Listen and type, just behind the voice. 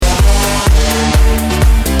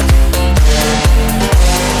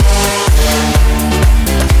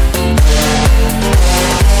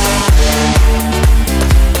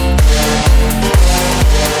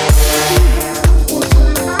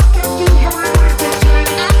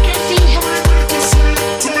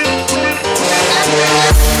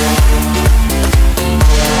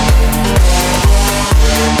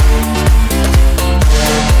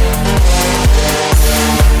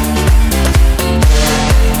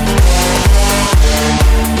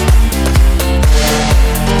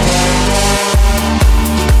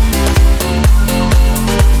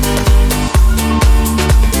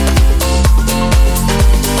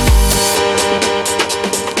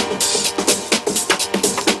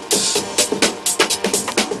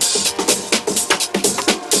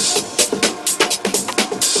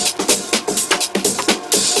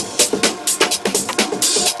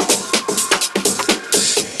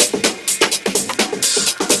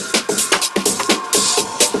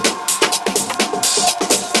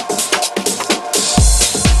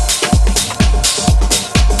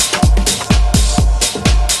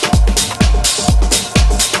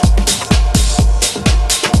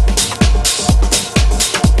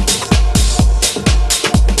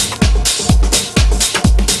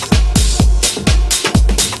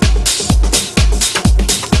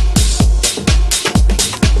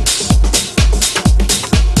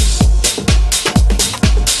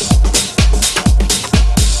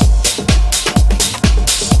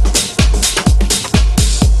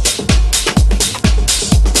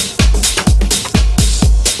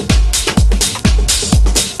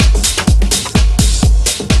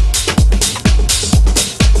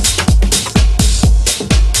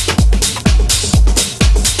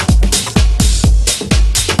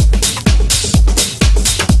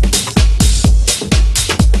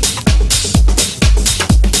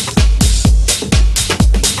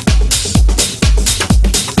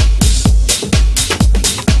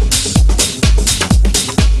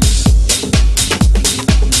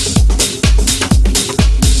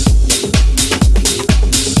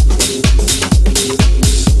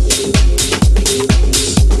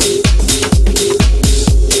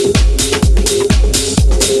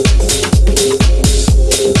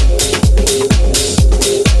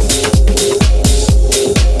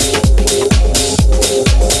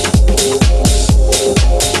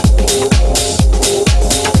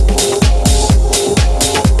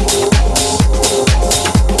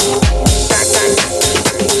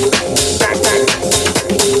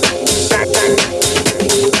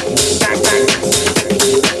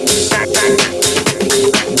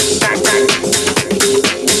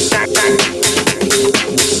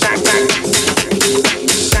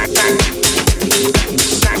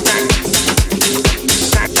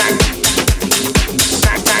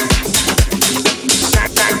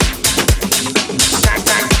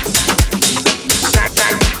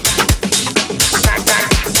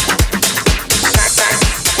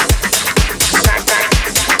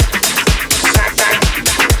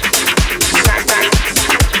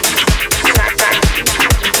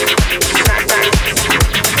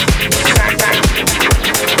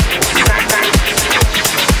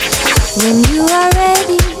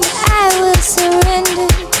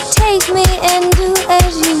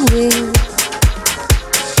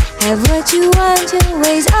Have what you want, your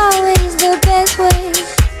way's always the best way.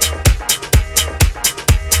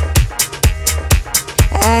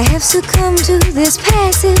 I have succumbed to this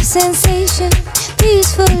passive sensation,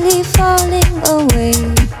 peacefully falling away.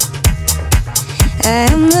 I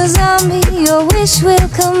am the zombie, your wish will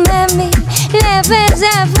command me. Laugh as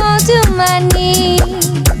I fall to my knees.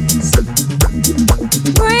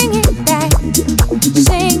 Bring it back,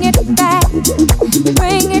 sing it back.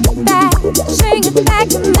 Bring it back, sing it back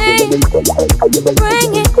to me.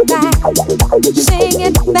 Bring it back, sing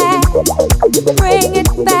it back. Bring it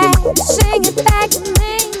back, sing it back to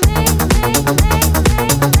me.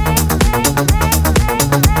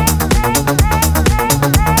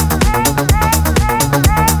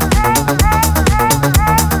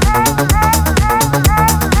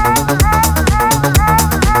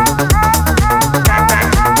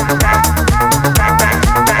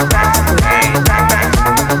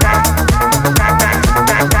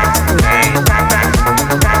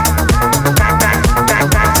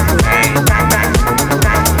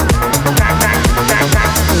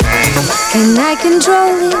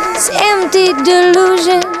 Control this empty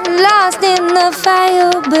delusion, lost in the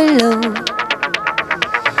fire below.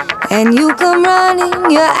 And you come running,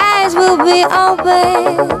 your eyes will be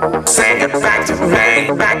open. Sing it back to me,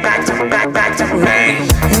 back to me.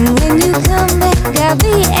 And when you come back, I'll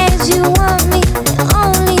be as you want me,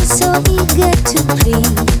 only so eager to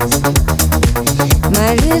please.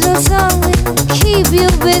 My little song will keep you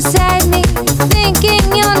beside me,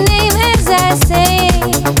 thinking your name as I sing.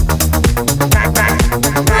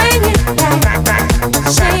 Bring it back,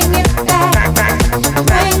 sing it back.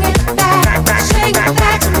 Bring it back, sing it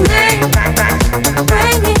back to me.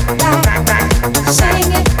 Bring it back,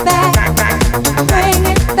 sing it back. Bring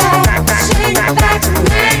it back, sing it back to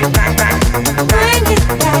me. Bring it back,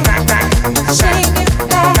 sing it back.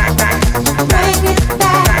 Bring it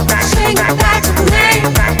back, sing it back to me.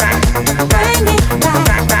 Bring it back,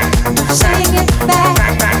 sing it back.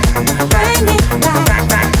 Bring it back,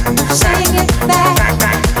 sing it back.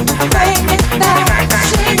 Bring it back,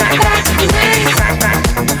 sing it back to me. Bring it back, sing it back. Bring it back, sing it back to me.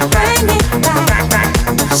 Bring it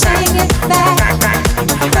back, sing it back.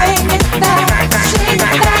 Bring it back, sing it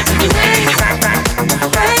back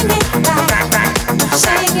to me.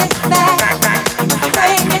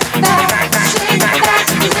 Bring it back, sing it back.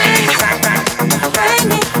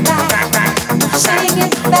 Bring it back, sing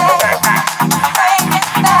it back to me.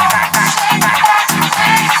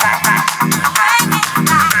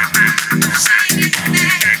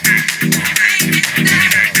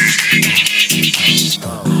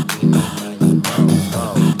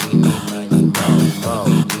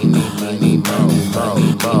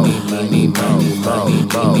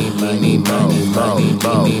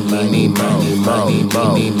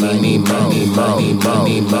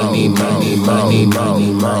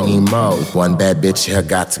 One bad bitch here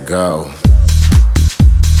got to go.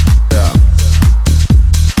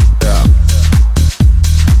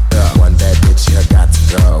 One bad bitch here got to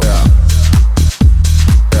go.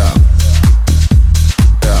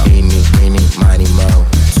 Eeny, meeny, miny, mo.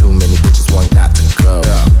 Too many bitches, one got to go.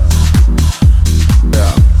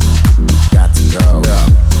 Got to go.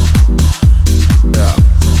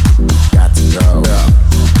 Got to go.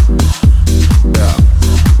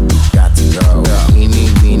 Got to go. Eeny,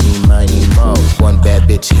 meeny, miny, mo. One bad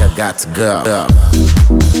bitch here got to go.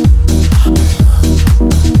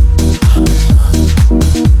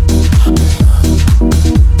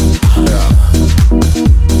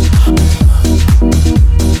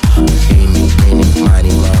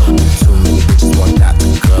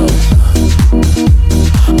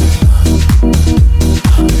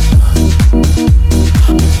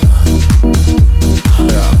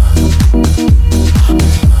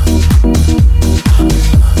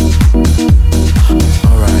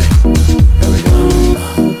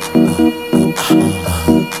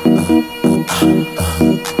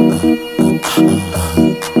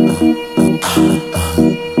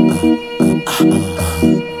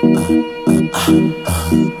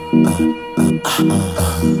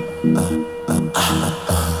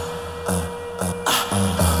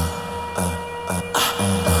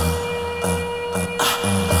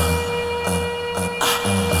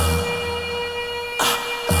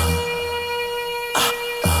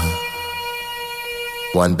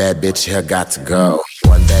 One bad bitch here got to go.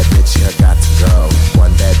 One bad bitch here got to go.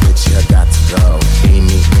 One bad bitch here got to go.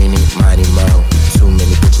 Eeny, meeny, miny, mo. Too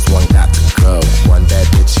many bitches, one got to go. One bad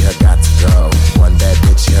bitch here got to go. One bad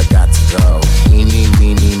bitch here got to go. Eeny,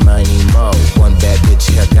 meeny, miny, mo. One bad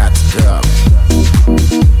bitch here got to go.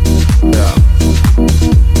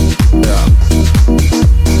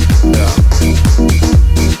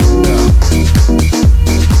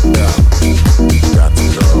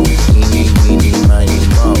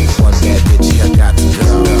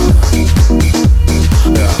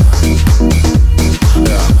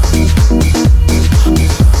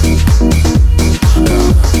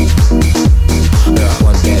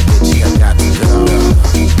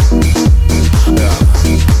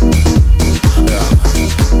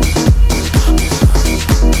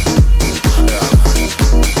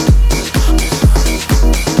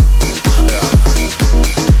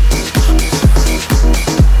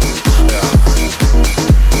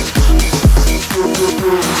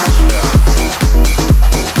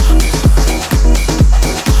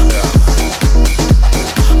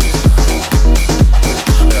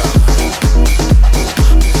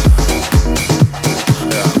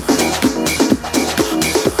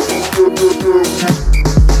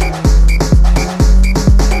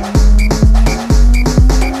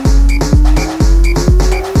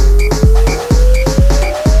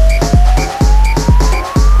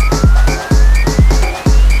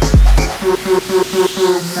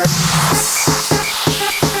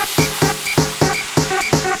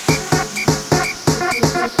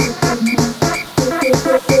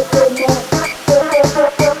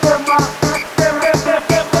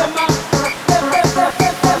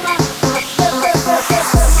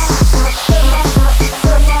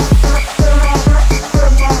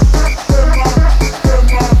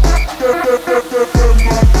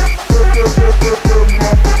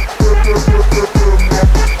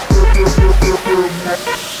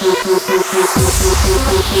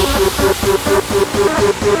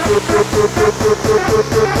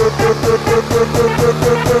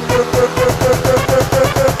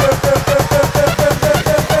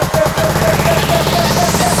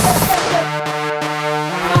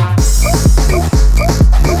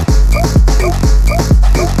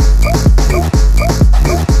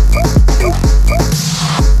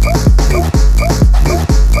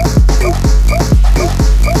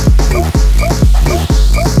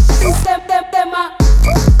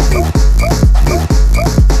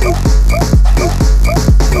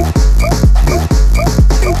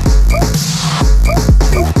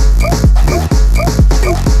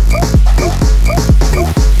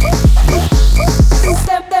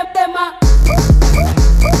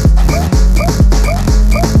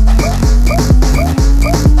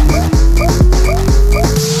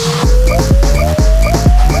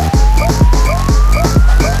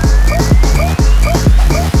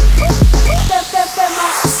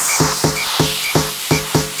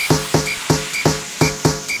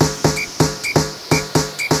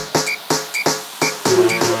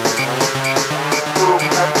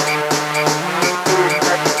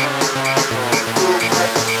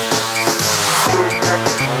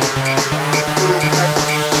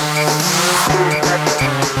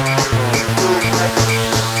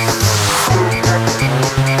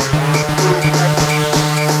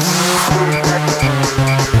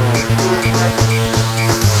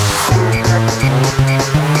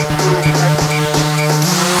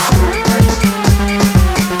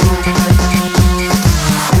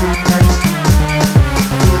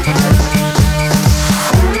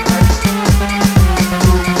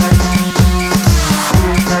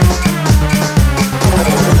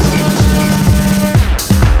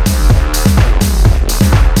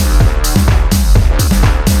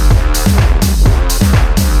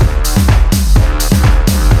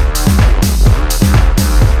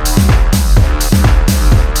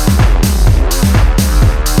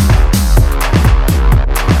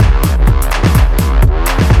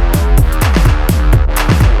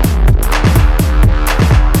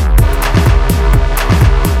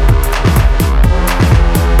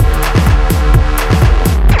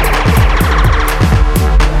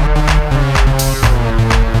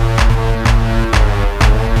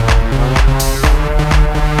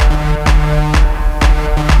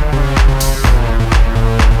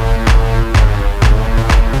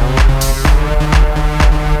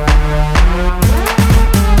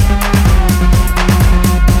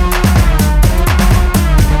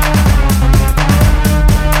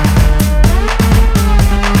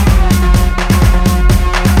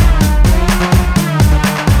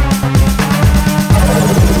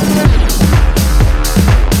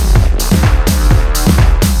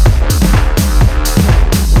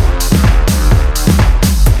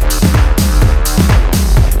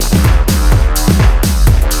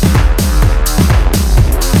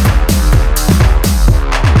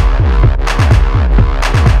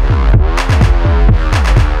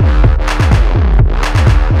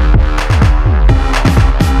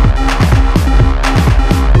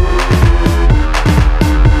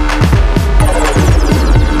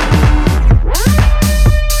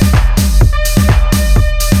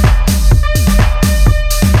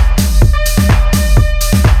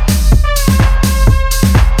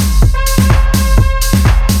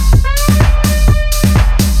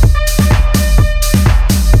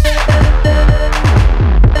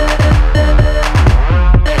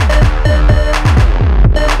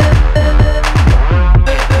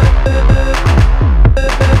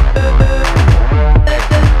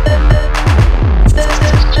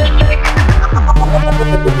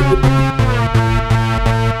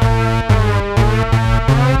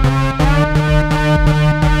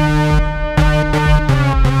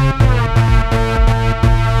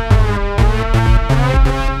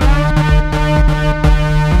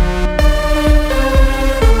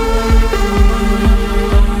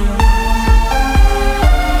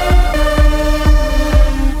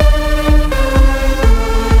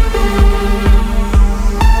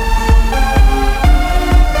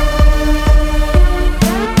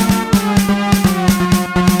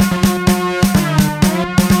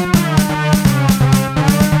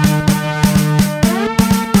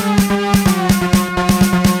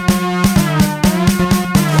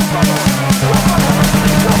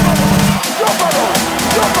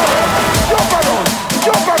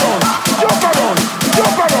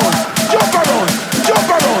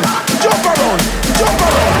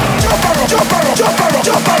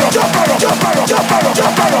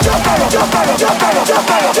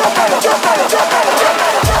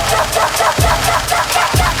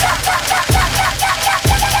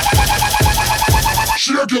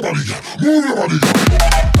 Shake your body, move your body.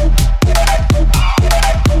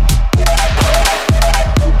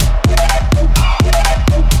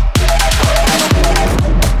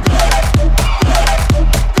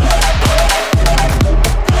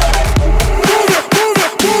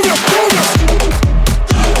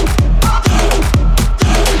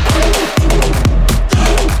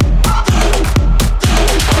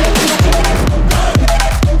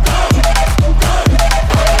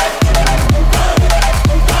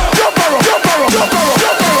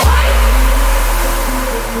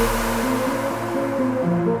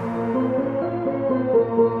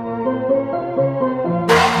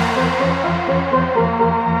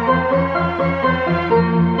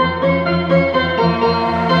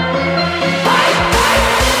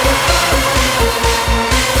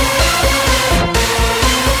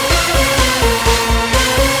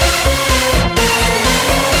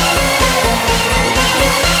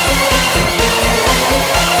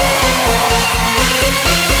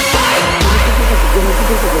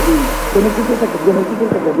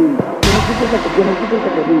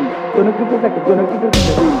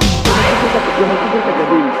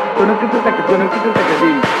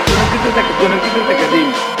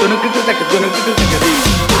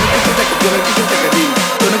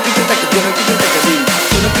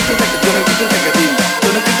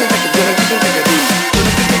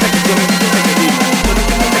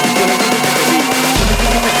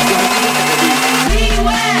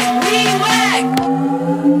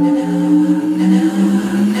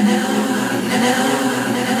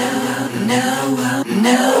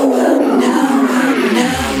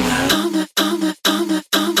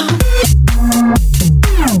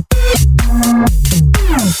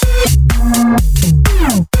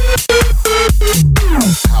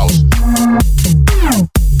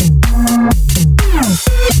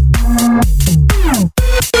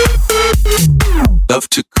 Love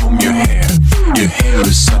to comb your hair. Your hair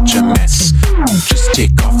is such a mess. Just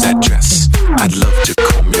take off that dress. I'd love to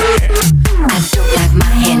comb your hair. I don't like my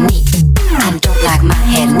hair neat. I don't like my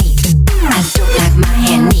hair neat. I don't like my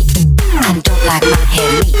hair neat. I don't like my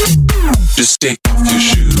hair neat. Just take off your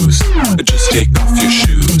shoes. Just take off your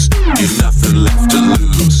shoes. You've nothing left to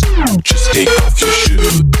lose. Just take off your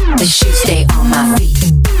shoes. The shoes stay on my feet.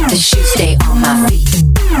 The shoes stay on my feet.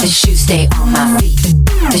 The shoes stay on my feet.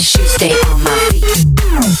 The shoes stay on my feet.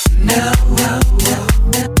 No.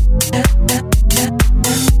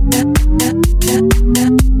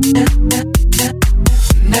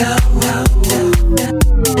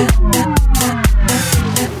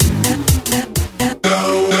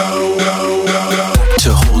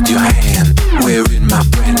 To hold your hand, wearing my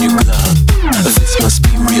brand new glove. This must be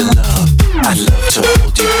real love. I'd love to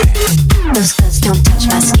hold your hand. Those gloves don't touch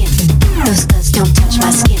my skin. Those gloves don't touch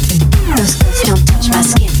my skin. Those gloves don't touch my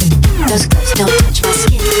skin. Those gloves don't touch my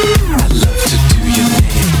skin. I'd love to do your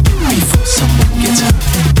nail before someone gets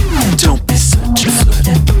hurt. Don't be such a flirt.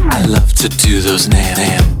 I love to do those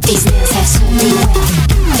nails. These nails have served me well.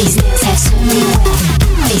 These nails have served me well.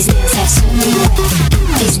 These nails have served me well.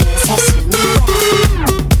 These nails have served me well.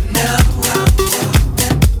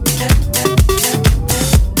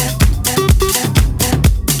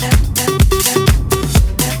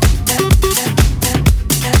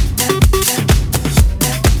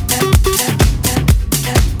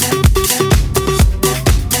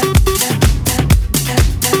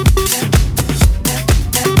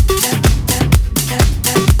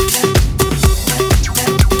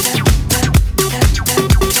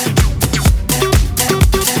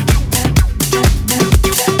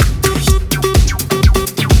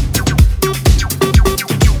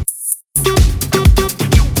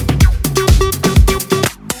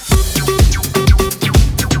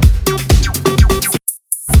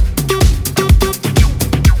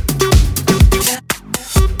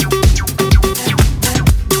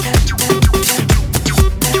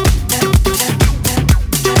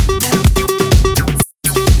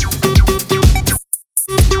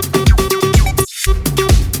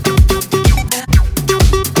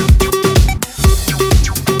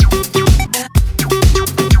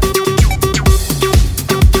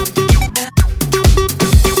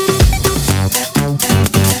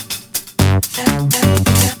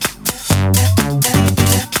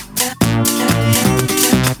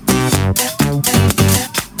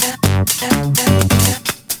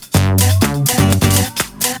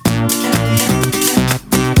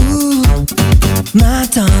 My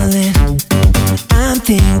darling, I'm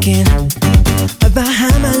thinking about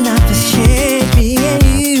how my life has changed. Me and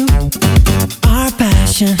you, our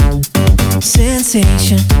passion,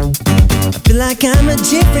 sensation. I feel like I'm a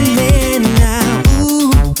different man now.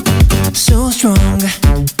 Ooh, so strong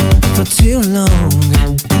for too long.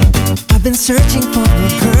 I've been searching for a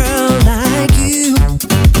girl like you.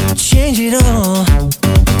 Change it all.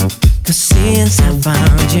 'Cause since I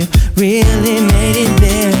found you, really made it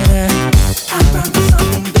better. I found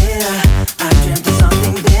something better. I dreamt of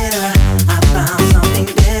something better. I found something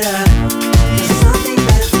better. There's something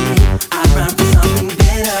better for me. I found something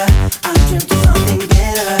better. I dreamt of something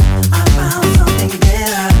better. I found something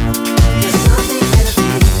better. There's something better for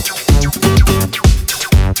me.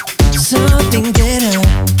 Something better.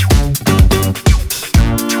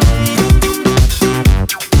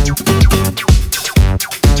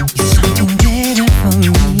 Something better for me.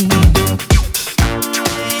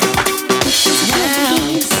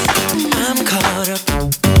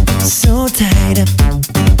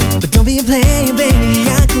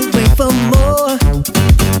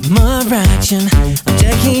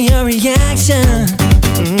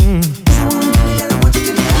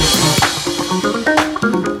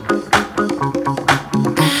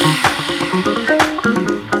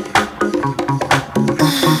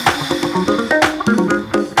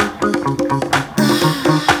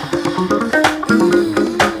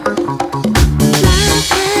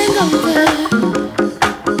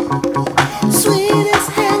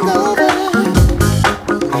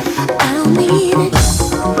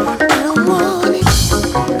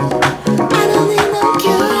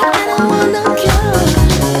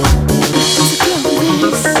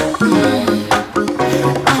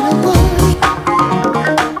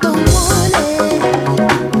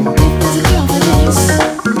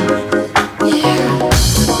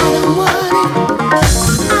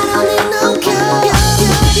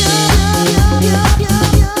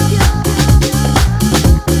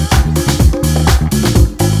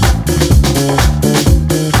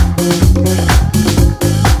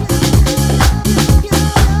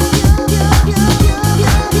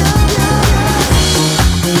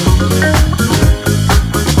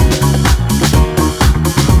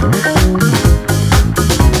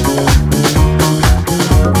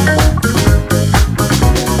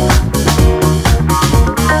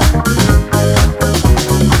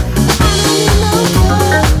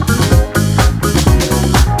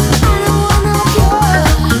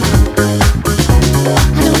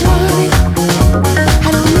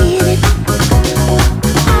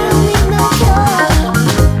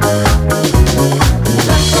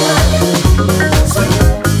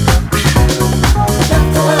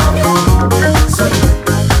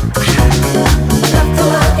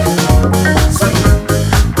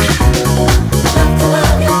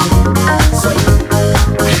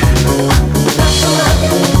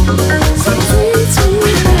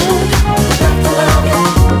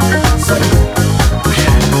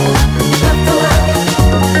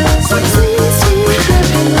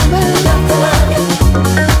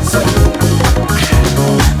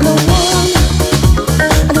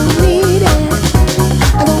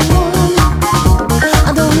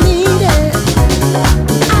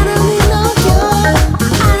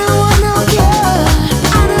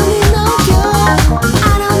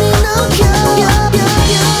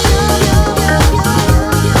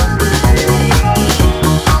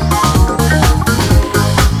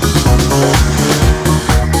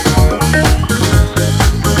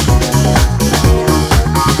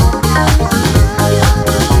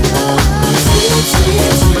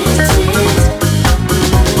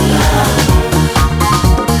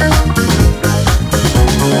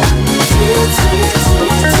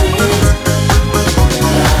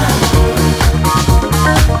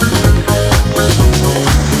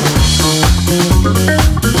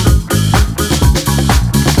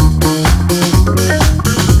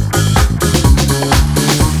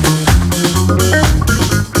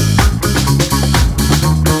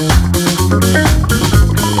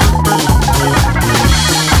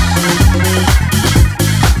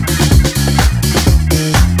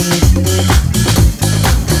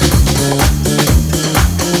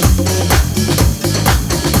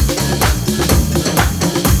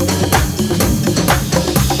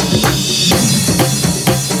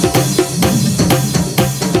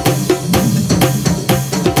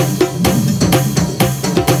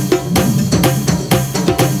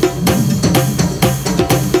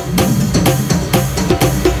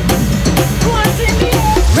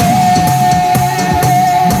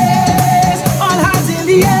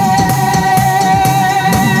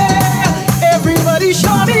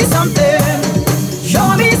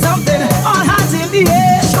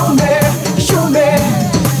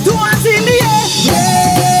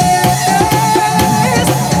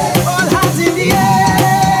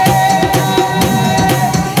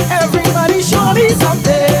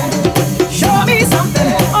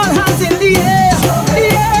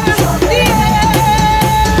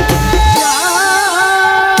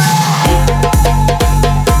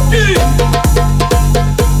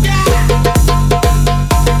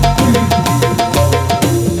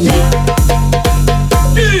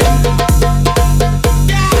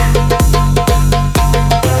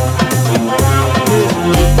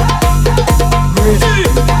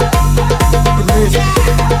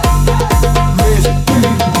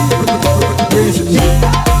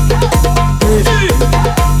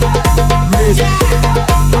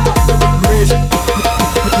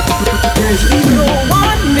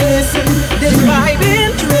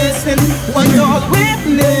 want all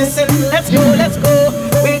witness and let's go.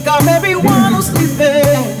 Wake up everyone who's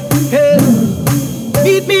sleeping. Hey.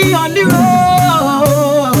 Meet me on the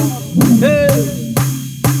road. Hey.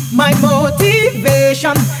 My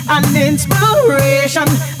motivation and inspiration,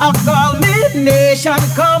 a culmination.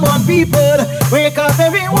 Come on, people, wake up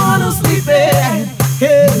everyone who's sleeping.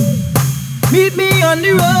 Hey. Meet me on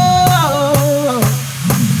the road.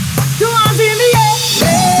 Two hands in the air.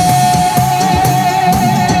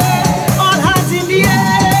 All hands in the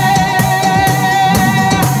air.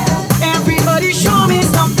 Everybody show me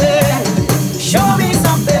something. Show me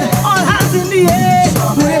something. All hands in the air.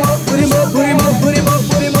 Put him up, put him up, put him up, put him up,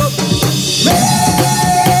 put him up. Raise.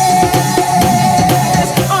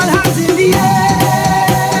 All hands in the air.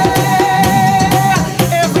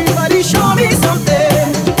 Everybody show me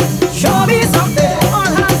something. Show me something. All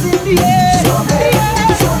hands in the air.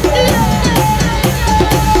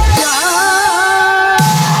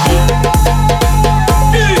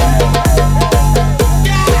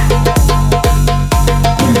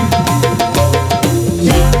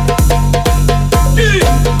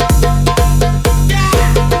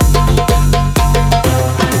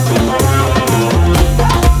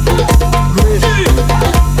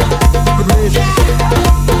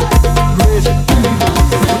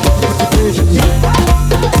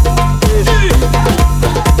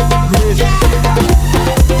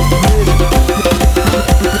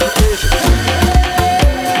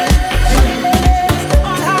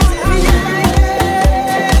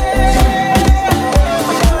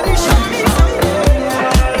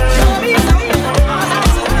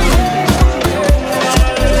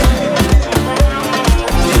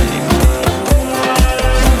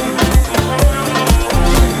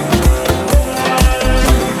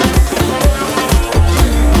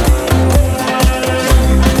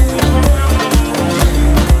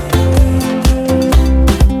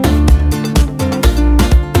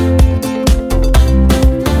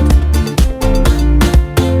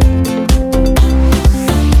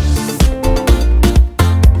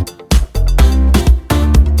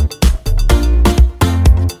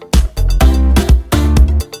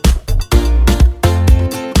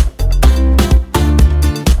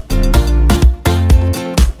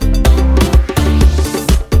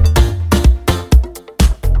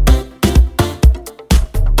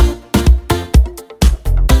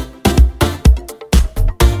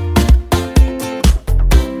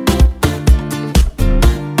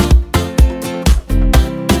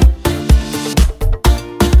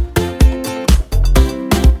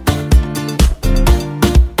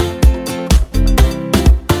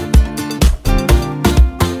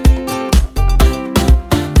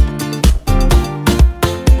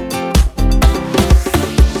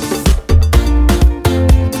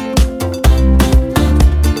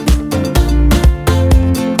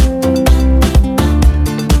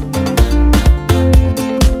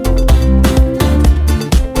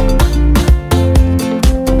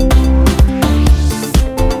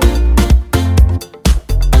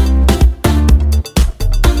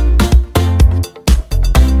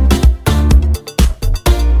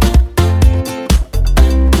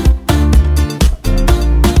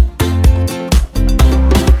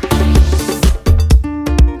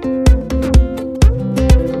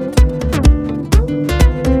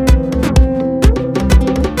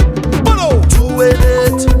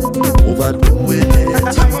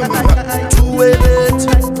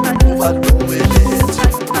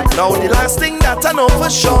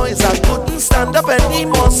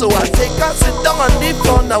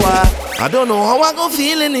 I don't know how I gon'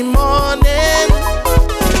 feel in the morning,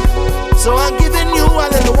 so I'm giving you a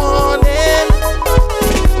little warning.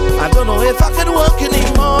 I don't know if I could work in the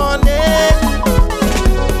morning,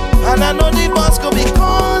 and I know the boss gon' be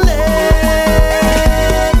calling,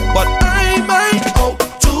 but I might out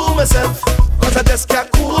to myself, cause I just can't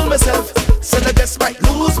cool myself. Said I just might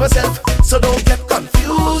lose myself, so don't get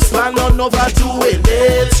confused. Man, I'm overdoing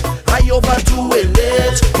it, I overdoing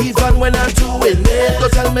it. Even when I'm doing it,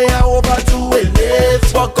 don't tell me I'm overdoing it.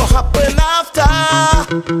 What gon' happen after?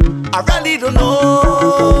 I really don't know.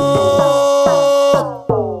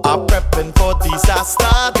 I'm prepping for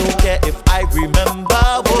disaster, don't care if I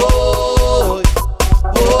remember. Whoa,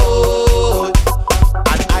 whoa.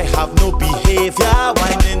 And I have no behavior,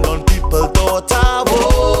 whining on people's daughter.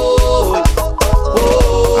 Whoa,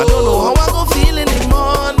 whoa. I don't know how I gon' feel in the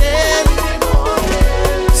morning,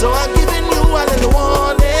 so I'm giving you a little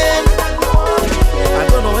warning. I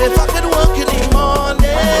don't know if I could work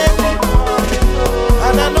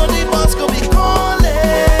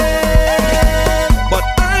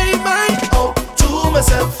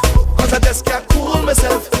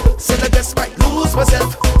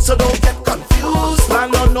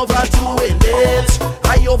overdoing it.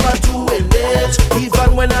 I overdoing it.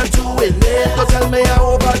 Even when I'm doing it, don't tell me I'm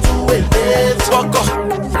overdoing it. Walk up.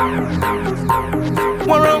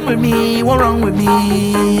 What wrong with me? What wrong with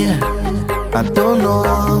me? I don't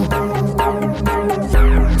know.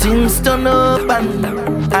 Things turn up and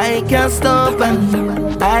I can't stop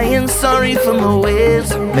and I ain't sorry for my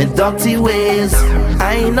ways, my dirty ways.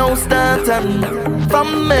 I know starting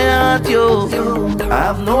from my heart, yo. I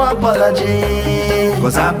have no apology,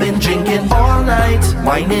 cause I've been drinking all night,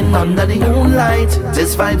 whining under the moonlight.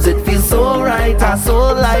 This vibes, it feels so right, I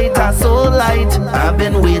so light, I so light. I've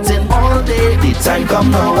been waiting all day, the time come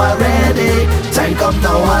now already. Time come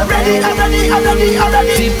now already. I'm ready.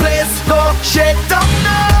 The place go shake down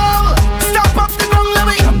now. Stop up the ground, let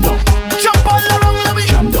me jump all around, let me.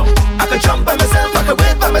 I can jump by myself, I can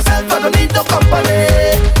wait by myself, I don't need no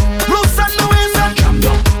company. Rules and no ways and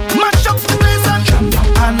mash up the place and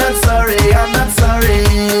I'm not sorry.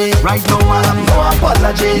 Right now I have no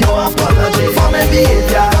apology for my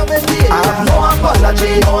behavior. I have no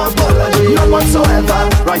apology, none whatsoever.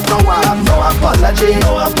 Right now I have no apology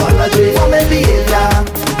for my behavior.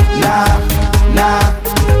 Nah.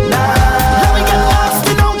 Let me get lost,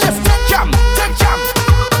 you know, just take jam.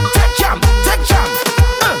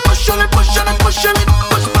 Push on it,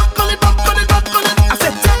 push back on it. I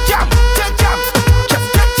said take jam. Just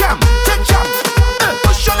take jam.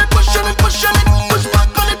 Push on it, push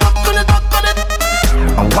back on it.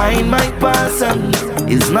 And wine my person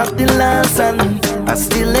is not the last and I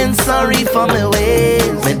still ain't sorry for my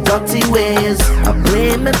ways, my dirty ways. I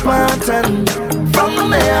play my part and from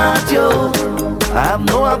my heart, yo, I have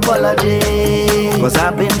no apology, cause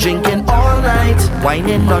I've been drinking all night,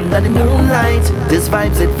 whining under the moonlight. This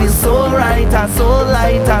vibes, it feels so right, I so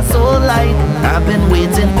light. I've been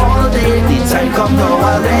waiting all day, the time come now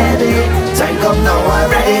already. I'm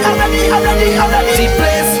ready. The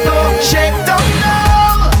place go shake down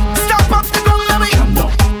now. Stop up the ground, let me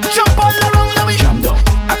jump all around, let me.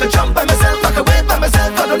 I can jump by myself, I can wait by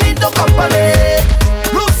myself, I don't need no company.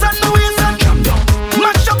 Rules and no ways and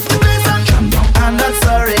mash up the place and I'm not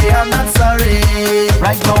sorry.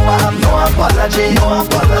 Right now I have no apology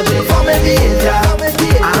for my behavior.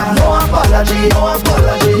 I have no apology,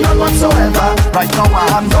 none whatsoever. Right now I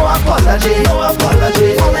have no apology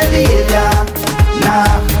for my behavior.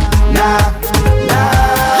 Nah.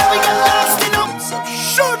 Let me get lost in them.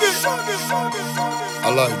 Sugar. I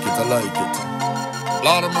like it.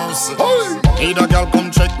 Lord of mercy. Need a girl come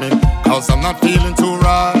check me, cause I'm not feeling too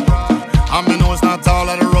right. And me know it's not all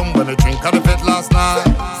of the rum when I drink at the fit last night.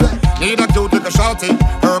 Need a cute little shouty,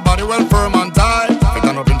 her body well firm and tight. Fit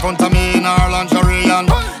up in front of me in her lingerie and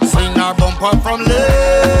swing her bumper from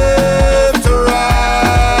left to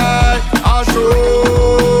right. I'll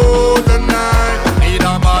show tonight. Need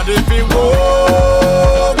a body feel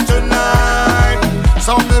warm tonight,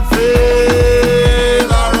 so me feel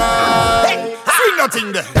alright. Swing that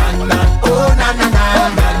thing there. Oh na na na.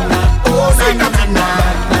 Swing that thing there.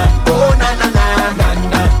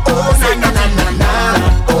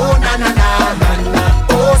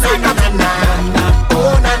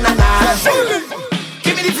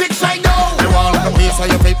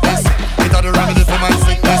 Your fitness, it are the remedy for my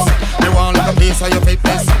sickness. Me want like a piece of your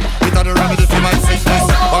fitness, it are the remedy for my sickness.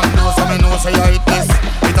 One knows so me know say I hate this,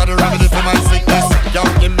 it are the remedy for my sickness. Yo,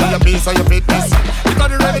 give me a piece of your fitness, it are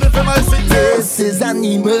the remedy for my sickness. This is an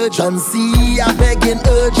emergency, I'm begging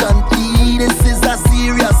urgently. This is a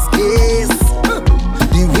serious case.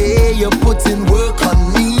 The way you're putting work on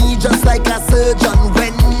me, just like a surgeon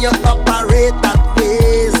when you operate that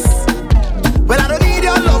waist. Well, I don't need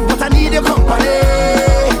your love, but I need your company.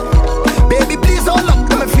 Baby, please hold up,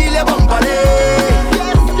 let me feel your company.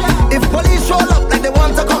 If police roll up like they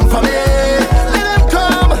want to come for me, let them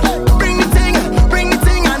come, bring the thing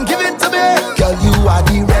and give it to me. Girl, you are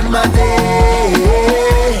the remedy.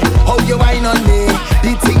 How you whine on me,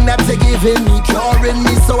 the thing that you're giving me, curing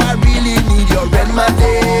me, so I really need your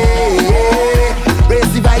remedy. Raise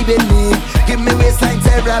the vibe in me, give me waistline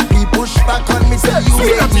therapy, push back on me till you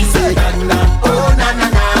make me say oh na na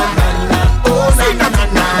na, oh na na na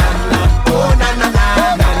na, oh na na na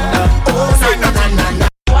na, oh na na na na.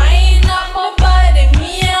 Wine up my body,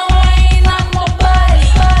 me and wine up my body.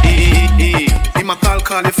 Hey, him a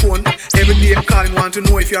call the phone. Every day I'm calling, want to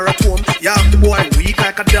know if you're at home. You have the boy weak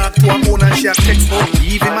like a dog to a bone and she a text phone.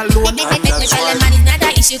 Leave him alone. Me tell him man it's not a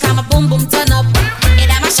issue, come a boom boom turn up. It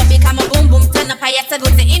a mash up, it come a boom boom turn up. I have to go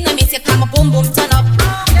to in the miss, it come a boom boom turn up.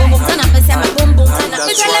 Boom boom turn up, me say my boom boom turn up.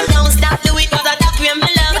 Me tell him don't stop the it, cause I that way me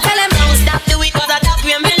love. Me tell him don't stop the it, cause I that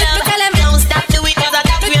way me love. Me tell him don't stop the it, cause I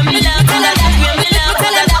that way me love. Cause I that way me love,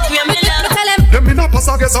 cause I that way me love. Me tell him them in a pass,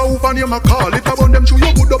 I guess I open your them a call. If I want them to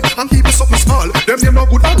you good up and keep it something small. Them no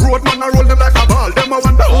good on road, man, I roll them like a ball. Them a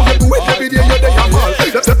wonder how you do it every day, you day a ball.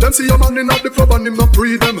 Them see a man in the club and him not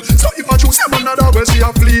free them. So if I choose him another way, she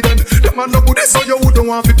a flee them. Them man no good, so you wouldn't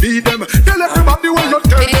want to beat them. Tell everybody when you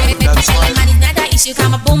tell them. That's why. Man, it's not that issue,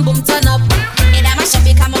 come a boom boom turn up. And I'm a shop,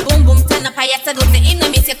 come a boom boom turn up. I have to go to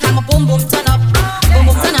enemy, say come a boom boom turn up.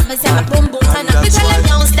 Boom boom turn up, me say a boom boom turn up. You tell them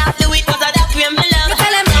don't stop the week, cause I that way me love. You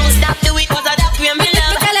tell them don't stop the week, cause I that way me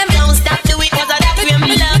love. You tell them don't stop the week, cause I that way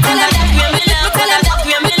me love. Cause I that way me love, cause I that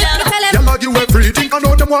way me love. Y'all a give everything, I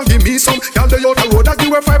know them want give me some. Y'all they out the road, I give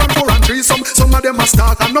 5 and 4 and 3 some. Some of them a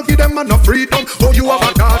start and not give them no freedom. Oh, you have a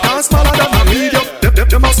daughter smaller than a medium.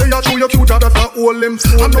 Them a say you're true, you're cute, that a hold him.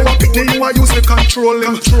 I know a picnic you a use to control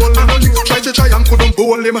him. I know you try and couldn't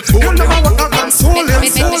bowl him. You never want to console him. Me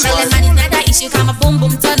tell them man it's not that issue, come a boom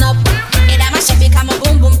boom turn up. And I'm a shop, come a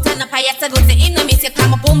boom boom turn up. I have to go to enemy, say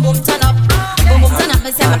come a boom boom turn up. Boom boom turn up,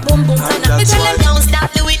 me say a boom boom turn up. Me tell them don't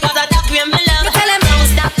stop the week, cause I that way me love. Me tell them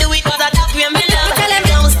don't stop the week, cause I that way me love. Me tell them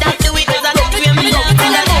don't stop the week, cause I that way me love.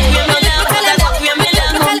 Cause I that way me love, cause I that way me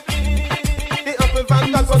love. The apple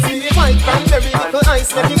van that was the white cranberry, the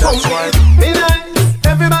ice let me come. Be nice,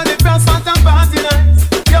 everybody press fat and party nice.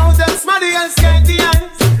 Yo, them smarty and skate the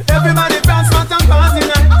ice. Everybody press fat and party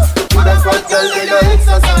nice. Put a front girl in your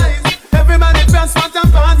exercise. Everybody press fat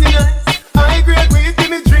and party nice. I grade weed, give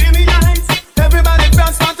me dreamy eyes. Everybody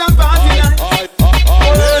press fat and party nice.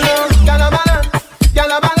 Gyal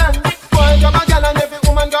a balance, boy grab a gyal and every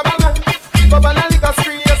woman grab a man. Bubble and liquor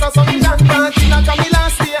spree as a sunshine. Party like a me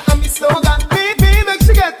last year and me slogan. Me make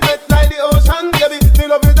she get wet like the ocean. Baby, me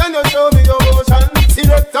love you then you show me your motion.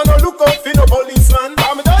 Select and no look out for no policeman.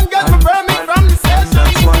 I'm done get my permit from the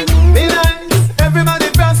station. Be nice, everybody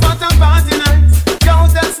press fat and party nice. Yo,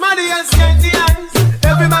 that's smarty and skate the ice.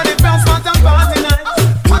 Everybody press fat and party nice.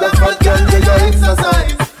 Put a front girl to your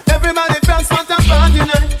exercise. Everybody press fat and party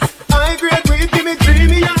nice. I grade weed, give me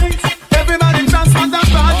dreamy eyes. Everybody press fat and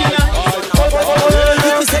party nice.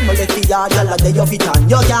 If you say me let the yard, y'all they your fit on.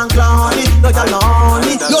 You can't clown it, no y'all on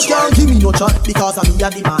it. You can't give me no chat because I'm here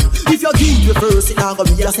the man. If you give me first, it not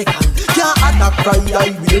gonna be a second. Can't attack pride,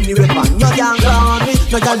 I will any weapon. You can't clown it,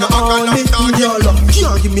 no y'all on it. Y'all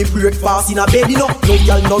can't give me breakfast in a bed, you know. No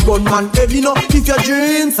y'all no run man heavy, you know. If your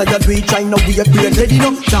dreams and your dream trying to be a brain ready, you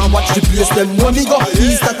know. Can't watch the place them money go.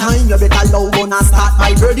 Easter time, you better low one and start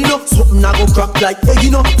my bird, you know. Something I go crack like egg,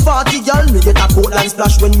 you know. 40 y'all me get a coat and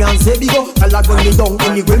splash when me and Zebi go. Y'all a run me down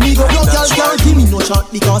anywhere me go. No y'all can't give me no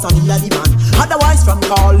shot because I'm here the man. Otherwise from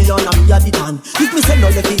Corleone I'm here the tan. If me say no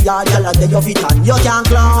let the yard y'all a day of it on. You can't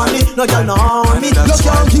clown me, no y'all no on me. You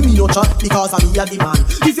can't give me no shot because I'm here the man.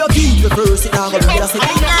 If you give me first it not gonna be a second.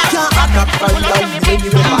 Can't act up right down when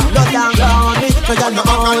you go back. You can't clown me, no y'all no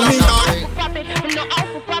on me.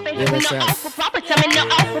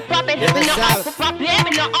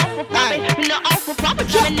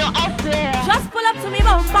 Just pull up to me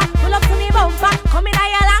bumper, pull up to me bumper. Come in a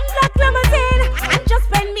long black limousine and just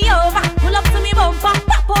bend me over. Pull up to me bumper,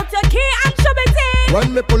 pop out your key and shove it in.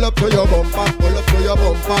 When me pull up to your bumper,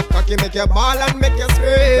 cocky make you ball and make you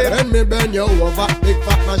scream. When me bend you over, big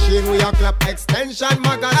fat machine with your clap extension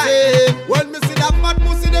magazine. When me see that fat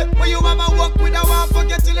pussy there, where you mama walk with a one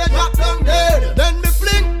forget till you drop down dead. Then me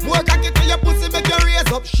fling more cocky to your pussy, make you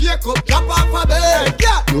raise up, shake up, drop off a bed.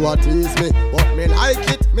 Yeah, you a tease me, but me like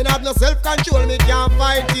it. Me not no self-control, me can't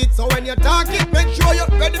fight it. So when you talk it, make sure you're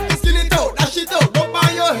ready to skin it out, dash it out, up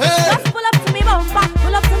on your head. Just pull up to me bumper,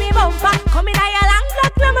 pull up to me bumper. Come in a long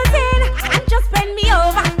black limousine and just bend me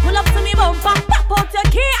over. Pull up to me bumper, pop out your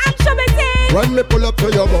key and shove it in. When me pull up to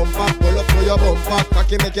your bumper,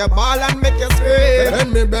 cocky make you ball and make you scream.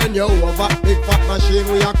 When me bend you over, big fat machine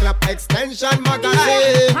with your clap extension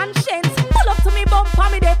magazine. Conscience, pull up to me bumper,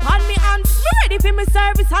 me dey on me hands. Me ready for me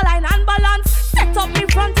service, align and balance. Set up me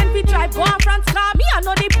front and we drive go on France car. Me I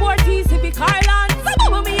know the Porties if it Carland. So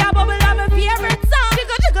bubble me a bubble of my favorite song.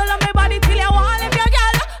 Jiggle jiggle on my body till you want live your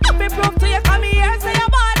girl. Up me proof to you come here say you're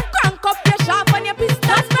bad. Crank up your sharp when your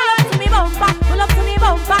pistols. Pull up to me bumper, pull up to me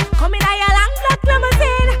bumper. Come in a long black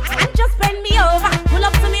limousine and just bend me over. Pull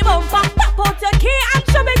up to me bumper, pop out your key and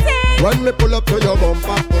shove it in. When me pull up to your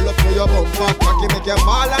bumper, cocky make you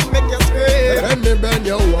ball and make you scream. When me bend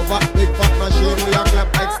you over, big fat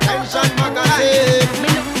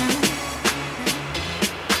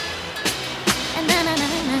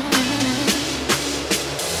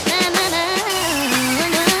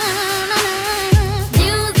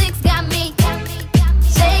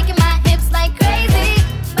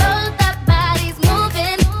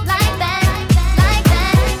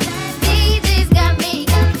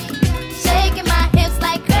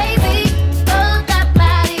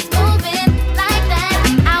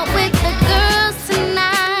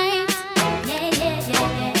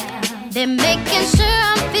They're making sure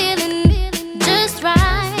I'm feeling just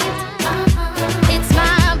right. It's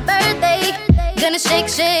my birthday, gonna shake,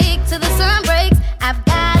 shake till the sun breaks. I've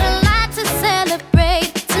got a lot to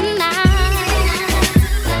celebrate tonight.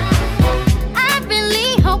 I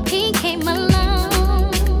really hope he came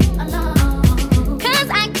along, 'cause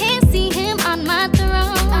I can't see him on my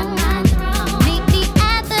throne. Meet me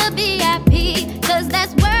at the VIP, 'cause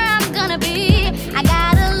that's where I'm gonna be. I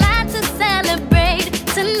got a lot to celebrate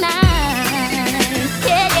tonight.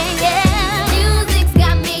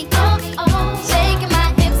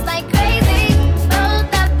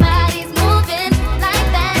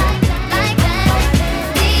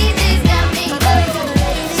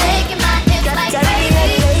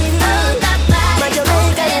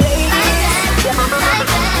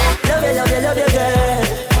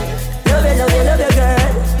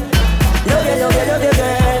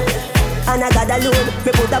 Alone,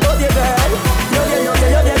 me put above your girl. Love you, love you,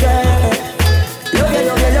 love you, girl. Love you,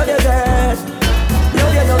 love you, love you, girl.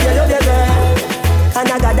 Love you, love you, love you, girl.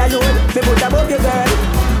 And I got alone, me put above your girl.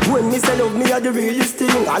 When me say love, me are the realest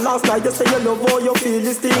thing. And last night you say you love how you feel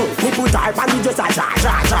this thing. Me put her and me just a cha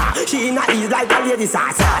cha cha. She in a ease like a lady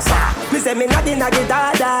sa sa sa. Me say me not in a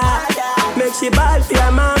guitar. Make she ball for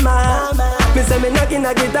your mama. Me say me not in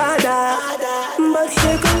a guitar. But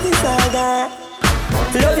here comes the saga.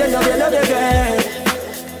 Love you, love you, love you, girl.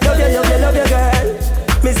 Love you, love you, love you, girl.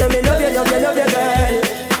 Me say me love you, love you, love you, girl.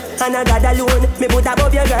 And I got alone, me put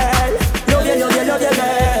above your girl. Love you, love you, love you,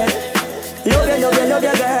 girl. Love you, love you, love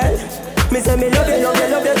you, girl. Me say me love you, love you,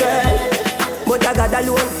 love you, girl. But I got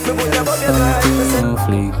alone, me put above your girl.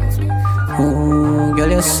 Ooh, girl,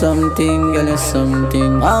 you're something, girl, you're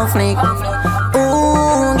something. Oh, flick.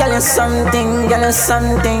 Ooh, girl, you're something, girl, you're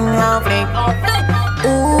something. Oh, flick.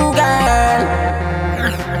 Ooh, girl.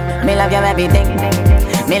 Me love your everything.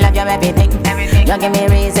 Me love your everything. You give me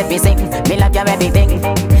reason to sing. Me love your everything.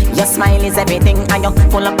 Your smile is everything. And you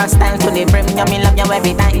pull up a style to the brim. You me love you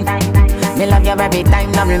every time. Me love you every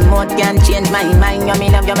time. No remote can change my mind. You me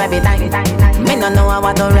love you every time. Me no know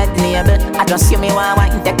how to red label. I just you me want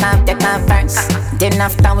wine. Take off first. Then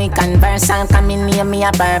after we converse, I'll come in near me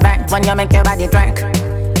a pervert. When you make your body twerk,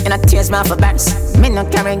 you not tears me off a burst. Me no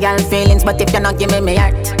carry girl feelings, but if you not give me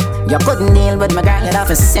heart, you couldn't deal with my girl. It off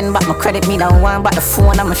a sin, but my credit me don't want. But the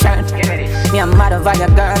phone on my shirt. Me a mad over your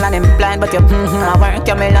girl and I'm blind, but you I work.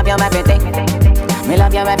 You me love you everything. Me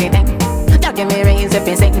love you everything. You give me reason if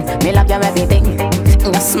you sing. Me love you everything.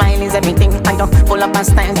 Your smile is everything. I don't pull up and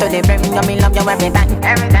stand to the brim. You me love you every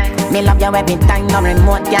time. Me love you every time. No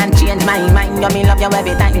remote can change my mind. You me love you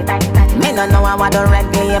every time. Me no know how to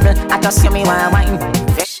red label. I just you me want wine.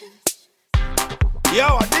 Yo,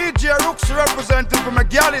 a DJ Rooks representing for my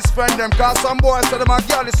gallus friend them. Cause some boys say them a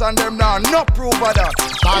gallus and them now. No proof of that.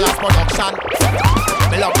 Balance production.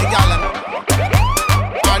 Me love the gallon.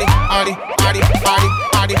 Party, party, party, party,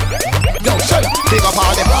 party. Yo, shut up. Big up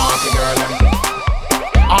all the party girl them.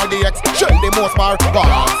 RDX, shut the most part.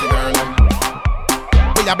 Party girl them.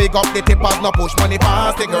 We a big up the tippers, no push money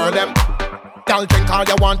past the girl them. Girl, drink all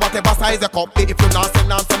you want, whatever size you cup. If you not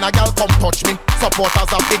send a girl, come touch me.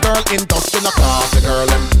 Supporters of the girl industry, no cross the girl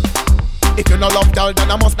them. If you no love girl,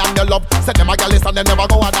 then I must damn your love. Set them a girl list and they never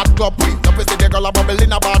go at that club. Please, don't see the girl a bubble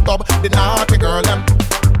in a bathtub. The naughty girl them.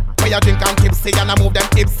 Where you drink and tipsy and I move them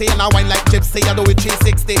tipsy and I wine like gypsy. I do it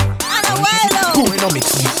 360. Who we no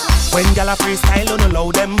mix me? When y'all a freestyle, don't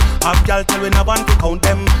allow them. Have y'all tell we no want to count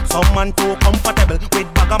them. Some man too comfortable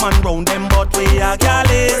with bag a man round them. But we are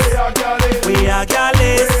gallus. We are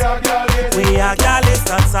gallus. We are gallus,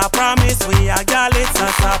 that's a promise. We are gallus,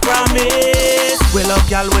 that's a promise. We love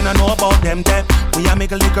y'all, we don't know about them there. We are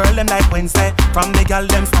make a little girl them like Wednesday. From the girl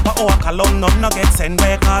them stop a walk alone, none no get sent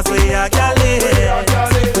way. Cause we are gallus.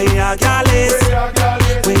 We are gallus.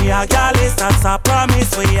 We are gallus, that's a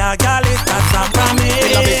promise. We are gallus, that's a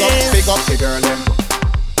promise. Big up the girl them.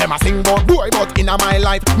 Them a sing about boy, but in my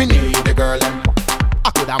life me need the girl them. I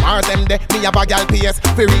coulda marred them there, me have a gal PS.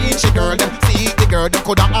 For reach the girl them, see the girl them.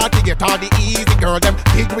 Coulda hard to get all the easy girl them.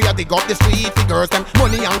 Big way I dig up the street, the girls them.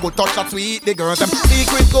 Money and good touch that sweet, the girls them.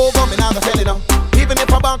 Secret go me nah go tell it now. Even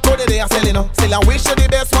if I back to the day I sell it now. Still I wish you the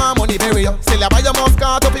best one, money bury you. Still I buy your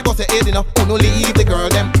Moscato, people say head now. Who no leave the girl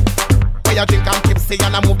them. Where you drink and tipsy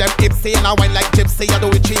and I move them tipsy and I wine like gypsy. I do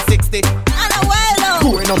it 360. And I well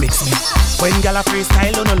Who ain't no mix me? When gyal a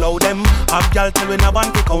freestyle, don't allow them. Have gyal till we no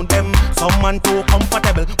want to count them. Some man too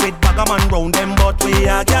comfortable with bag a man round them, but we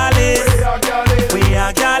are gyallis. We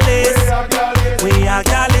are gyallis. We are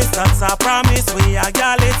gyallis. That's a promise. We are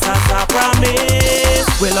gyallis. That's a promise.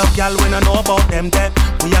 We love gyal when I know about them there.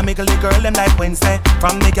 We are make a little girl them like Wednesday.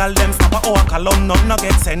 From the gyal them stop a our column, none no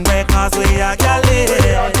get sent way. Cause we are gyallis.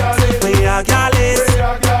 We are gyallis.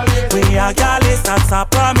 We are gyallis. That's a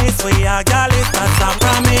promise. We are gyallis. That's a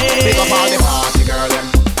promise. Big up all the party girl them.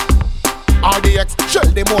 All the ex shell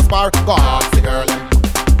the most bar. Go ask the girl them.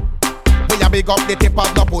 We a big up the tip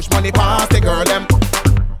of no push money pass the girl them.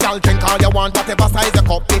 Girl drink all you want, whatever size you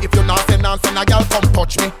cup. If you not send a girl come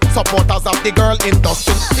touch me. Supporters of the girl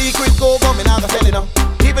industry. Secret go me now go sell it now.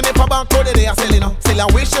 Even if I bank for the day I sell it now. Still I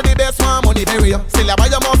wish you the best one money bury you. Still I buy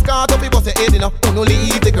your Muscat up people say head you know. Who no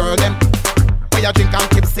leave the girl them. Where you drink and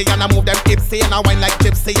tipsy and I move them tipsy and I wine like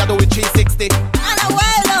gypsy. I do it 360. And I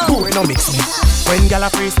well who ain't no mix me? When gyal a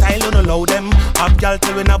freestyle, don't allow them. Have gyal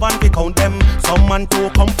till we no want to count them. Some man too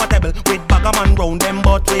comfortable with bag a man round them,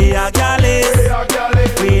 but we are gyallis.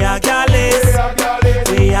 We are gyallis.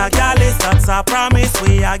 We are gyallis. That's a promise.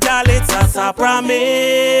 We are gyallis. That's a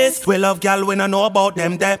promise. We love gyal when I know about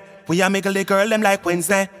them there. We are make a little girl them like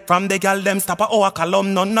Wednesday. From the gyal them stop a our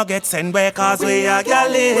column, none no get sent way. Cause we are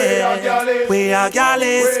gyallis. We are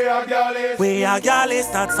gyallis. We are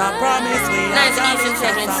gyallis. That's a promise. We are nice gyallis. evening,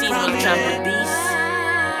 segment season trample beast.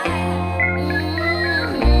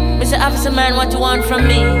 Mr. Officer Man, what you want from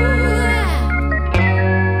me?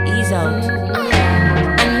 Ease out.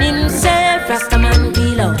 And himself, Rastaman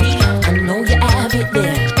wheel out. I know you have it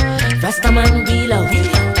there. Rastaman wheel out.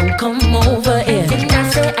 Don't come over here. Then I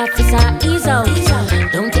say, Officer, ease out.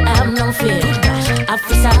 Don't you have no fear.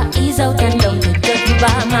 Officer, ease out and don't you judge me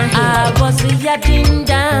by my hair. I was yachting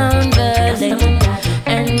down the lane,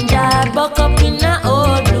 and I buck up in a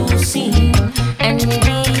old blue sea. And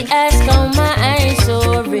he asked how my eyes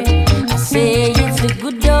so red. I say it's the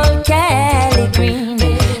good old Cali green.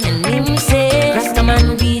 And him say,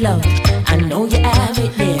 Rastaman wheel out. I know you have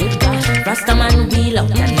it there. Rastaman wheel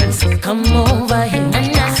out. And he say, come over here. And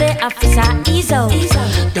I say, Officer, ease out.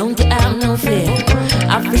 Don't you have no fear.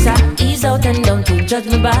 Officer, ease out and don't you judge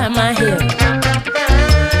me by my hair.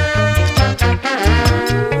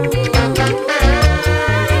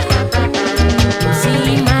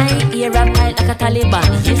 See my ear up tight like a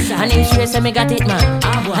Taliban. Yes, and him sure say me got it man.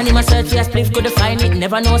 And him a search for a spliff could find it.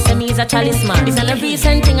 Never know say me is a chalice man. It's not a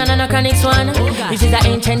recent thing and an anachronic one. It is an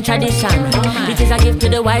ancient tradition. It is a gift to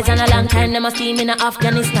the wise and a long time them a steam in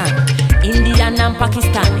Afghanistan, Indian and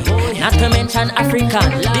Pakistan, not to mention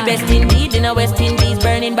African. The best indeed in the West Indies,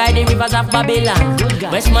 burning by the rivers of Babylon.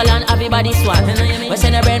 Westmoreland, everybody swat. We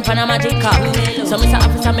send a brain for a magic cup. So Mr.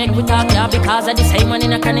 Officer make we talk, yeah, because of the same one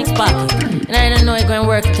in a chronic spot. And I don't know you're going to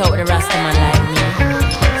work it out with a Rasta man like me.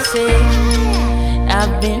 Say,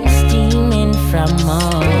 I've been steaming from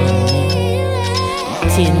morning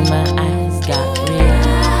till my eyes got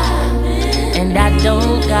red, and I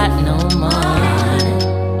don't got no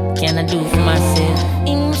more. Can I do for myself?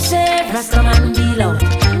 Himself, Rastaman wheel out.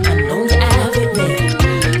 I know you have it there.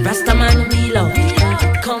 Rastaman wheel out.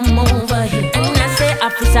 Come over here. And I say,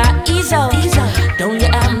 Officer, ease out. Don't you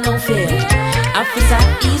have no fear. Officer,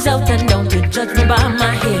 ease out and don't you judge me by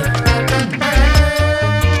my hair.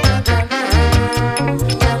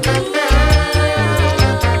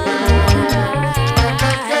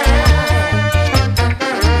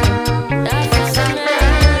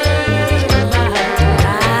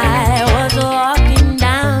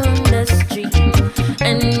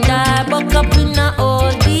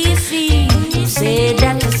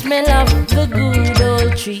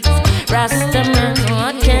 Rastaman,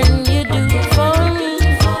 what can you do for me?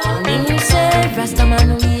 Him say,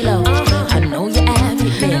 Rastaman wheel out. I know you have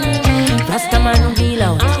it there. Rastaman wheel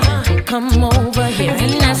out. Come over here.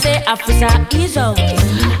 And I say, Officer, ease out.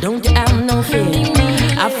 Don't you have no fear.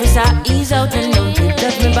 Officer, ease out and don't you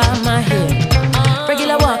judge me by my hair.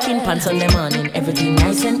 Regular walking pants on the morning, everything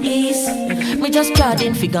nice and easy. Me just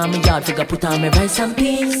trotting, figure me yard, figure put on me rice and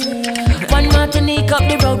peas. One Martinique up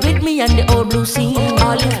the road with me and the old blue sea.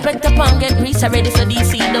 All inspect upon get grease, ready so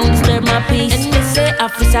DC don't disturb my peace. And me say,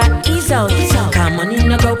 Officer, ease out. Come on in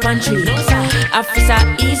the grow pantry. Officer,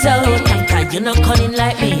 ease out. Cause you're not cunning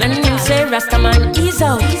like me. And him say, Rastaman, ease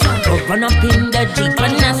out. Go run up in the Jeep.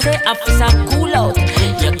 And I say, Officer, cool out.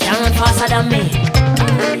 You can't run faster than me.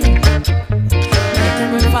 You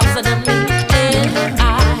can run faster than me. I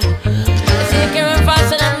say you can run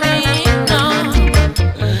faster than me. No.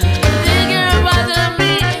 You can run faster than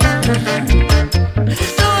me.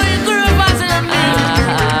 No, you can run faster than me.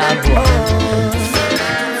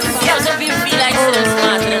 Yeah, so if you feel like this.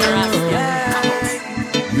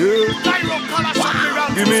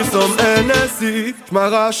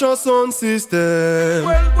 J'm'arrache en son de système.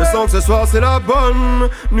 Je sens que ce soir c'est la bonne.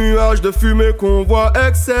 Nuage de fumée, convoi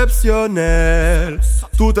exceptionnel.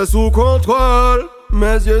 Tout est sous contrôle.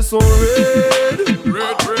 Mes yeux sont red.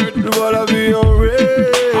 Je vois la vie en red.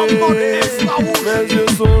 Mes yeux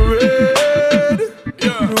sont red. Je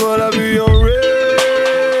vois la vie en red.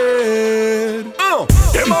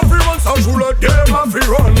 Dem a fi run, ça joue le dem a fi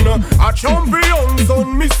run. A champion son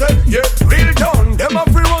mi say, yeah, real done. Dem a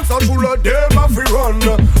fi run, ça joue le dem a fi run.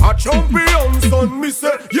 A champion son mi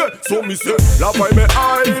say, yeah, so mi say. La vibe est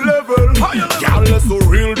high level. Girl est so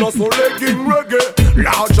real dans son legging reggae.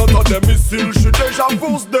 L'argent dans des missiles, j'suis déjà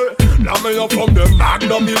boosté. La meilleure forme de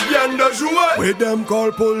Magnum, ils viennent de jouer. We them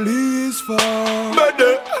call police for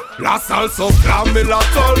m'aider. La salle s'enflamme et la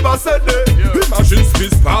toile va céder. Imagine ce qui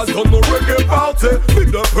se passe dans nos reggae party. Ni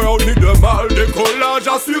de peur, ni de mal, décollage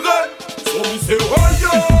assuré. So me say, oh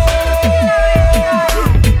yo,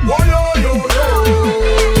 oh yo yo yo,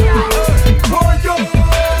 oh yo,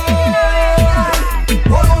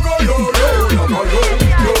 oh yo yo yo,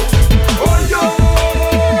 oh yo.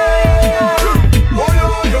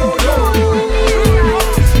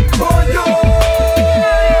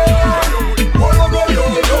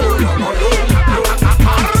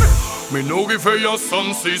 Me no give you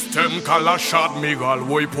some system, call a shot, me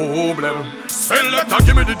galway problem. Select and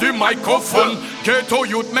give me the microphone, get to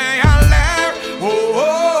youth me alert. Oh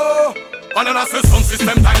oh. And then I say sound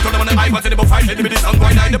system time to them on the mic, what's in the fight, let me the sound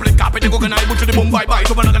wide, the blink up, the go and I put the boom bye bye,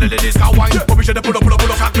 to another ladies can wine. Oh, we should pull up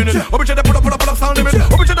shot minute. Oh, we should pull up sound limit.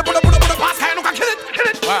 Oh, we should pull up pass hand, look I kill it.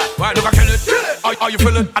 Why look I kill it? How you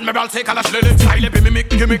feeling? And maybe I'll take a lash lily. Style be mimic,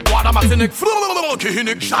 gimmick, Gwada cynic.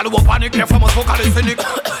 Kihinic, shallow up panic, care from us vocalist cynic.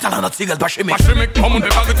 Talent not seagull, bashimic. Bashimic, come on, the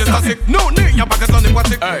bag is classic. No need, your bag is on the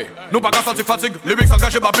aquatic. Hey, no bag is anti-fatigue. Lyrics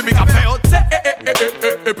engagé, but baby, I failed.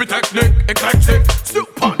 Epitechnic, eclectic,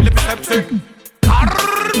 super, lipiseptic.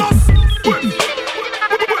 Karmas.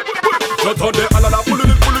 J'entendais à la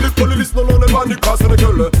police, non, les paniques cassent les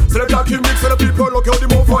gueules. C'est les gars qui mixent, c'est les people, au cœur du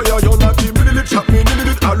mon fire. Y'en a qui minute, chaque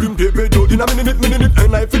minute, allume des bédos. D'une minute,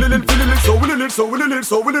 and I feel it, so will it.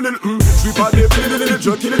 J'suis pas des pilles,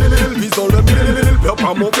 je kill it, vis dans le mille, perds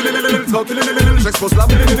pas mon fil, tranquille, j'expose la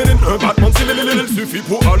mille, un battement de suffit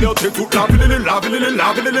pour alerter toute la ville,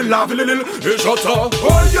 et j'entends, oh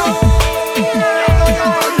yo,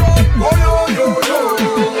 oh yo, yo, yo.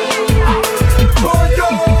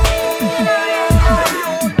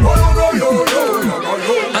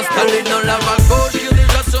 Installé dans la vague gauche, j'suis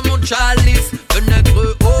déjà sur mon chalice. Fenêtre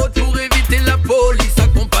haute pour éviter la police.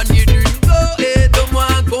 Accompagné d'une go et de moi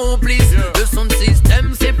un complice. Le son de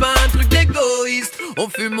système, c'est pas un truc d'égoïste. On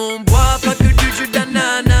fume, on boit, pas que du jus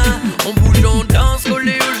d'ananas. On bouge, on danse,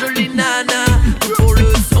 collé aux jolies nanas. Tout pour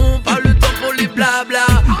le son, pas le temps pour les blabla.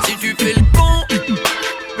 Si tu fais le con,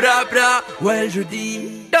 bra bra, ouais je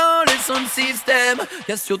dis. Dans les sons de système,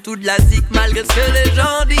 y'a surtout de la zik malgré ce que les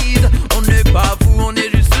gens disent. On n'est pas fou, on est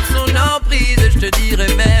juste sous son emprise. Et je te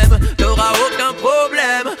dirais même, t'auras aucun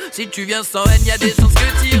problème. Si tu viens sans haine, y'a des chances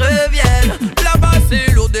que t'y reviennes. Là-bas c'est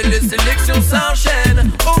lourd et les sélections s'enchaînent.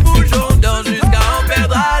 Au bouge on danse jusqu'à en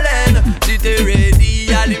perdre haleine. Si t'es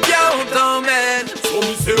ready, allez bien on t'emmène. So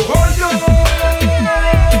me say, oh yo,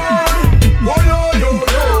 oh yo, yo, yo.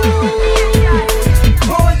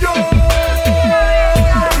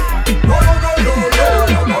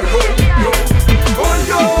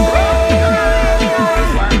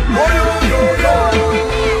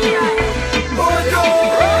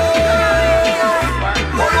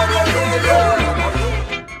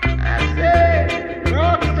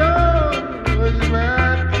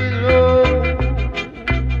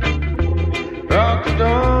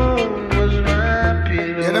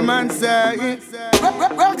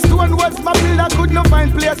 Rockstone was my pillar, could not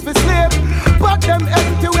find place for sleep. But them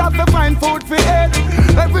empty, we have to find food for eat.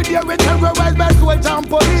 Every day we terrorize by soldiers and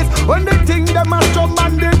police. When they think them a strong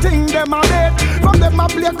man, they think them a dead. From them a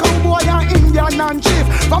black cowboy and Indian and chief.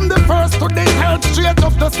 From the first to the third straight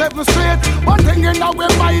up to 7th street. One thing in our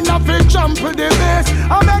mind, a fit jump to the base.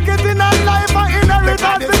 I make it in a life, I inherit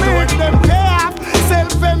as the meat. Them lay off,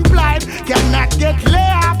 self-employed, cannot get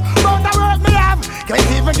lay off. But the work me have,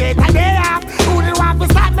 can't even get a day off. Who they want to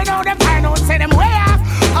stop me now, them find out, say them way off.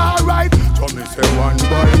 Alright, so me say one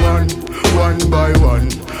by one, one by one,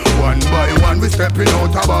 one by one. We stepping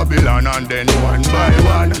out of Babylon and then one by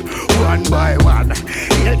one, one by one.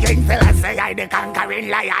 You king fella say I the conquering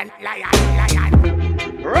lion, lion, lion.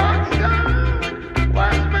 Rockstar,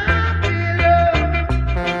 what's my pillow?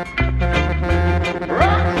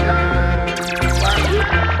 Rockstar, what's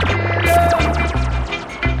my pillow?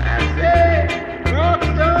 I say,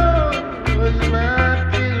 Rockstar, what's my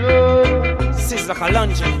pillow? Sister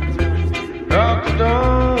Calante. Rockstar.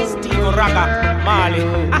 Raga, Mali.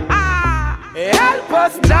 Help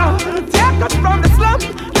us now, take us from the slum.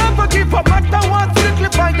 Never give up, matter what, strictly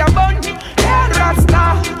by your bun. Hey,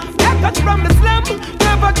 Rasta, take us from the slum.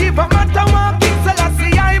 Never give up, matter what, King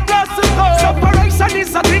Selassie, I'm blessed to go. Separation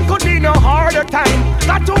is a thing, could be no harder time.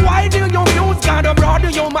 Got to widen your views, gotta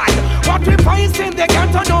broaden your mind. What we find in the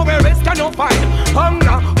ghetto, nowhere else can no find.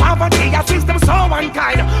 Hunger, poverty, a system so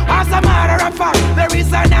unkind. As a matter of fact, there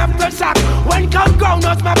is an aftershock. When come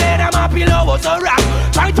groundnuts, my bed and my pillow was a rock.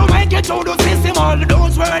 Try to make it through the system, all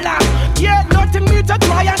those were locked. Yeah, nothing me to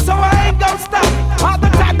try, and so I ain't gonna stop. All the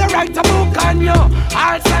time they write a book on you.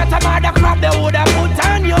 All sorts of other crap they would have put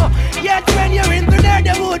on you. Yet when you're in there,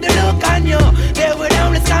 they would look on you. They would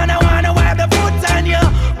only stand and wanna wipe the foot on you.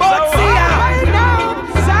 But so see I know,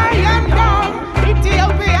 Zion down,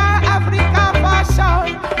 Ethiopia, Africa,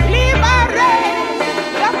 fashion, liberate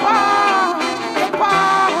the poor.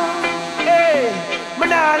 Hey,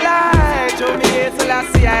 man, I lie to me, it's the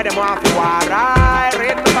last year, them want to war.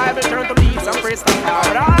 Read the Bible, turn to peace and praise the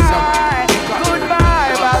Lord.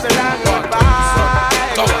 Goodbye, Babylon,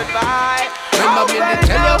 goodbye, goodbye. Remember me to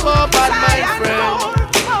tell you about bad, my friend.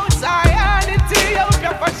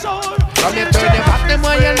 Come here, turn your back, them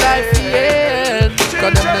on your life, yeah.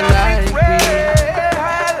 Cause them the life,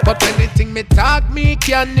 yeah. But anything me talk, me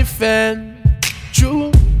can defend.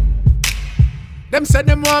 True. Them say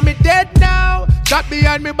them want me dead now. Shot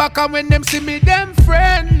behind me back, and when them see me, them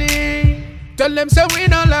friendly. Tell them say we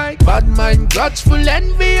not like bad mind, grudgeful,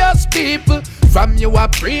 envious people. From you a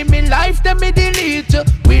pre me life, them me delete you.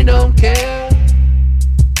 We don't care.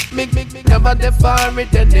 Me never define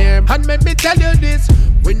with the name. And let me tell you this,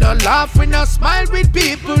 we no laugh, we no smile with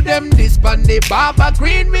people. Them this pan the barber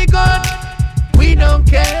green we gun. We don't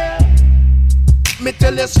care. Me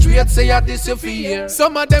tell you straight, say I this you fear.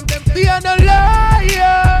 Some of them they are no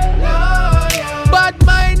liar. Bad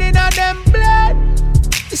mind in a them blood.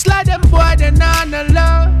 It's like them boy they not no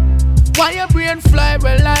love. Why your brain fly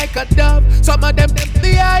well like a dove? Some of them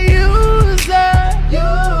they are user.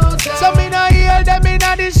 Some me not hear them in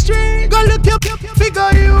the street. Go look up,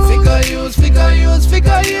 figure use.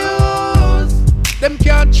 Them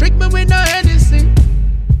can't trick me with no anything.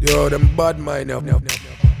 Yo, them bad mind up.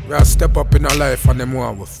 We a step up in our life and them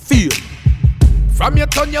want we feel. From your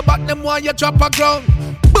turn your back, them want you drop a ground.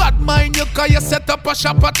 Bad mind you cause you set up a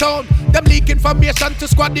shop a town. Them leak information to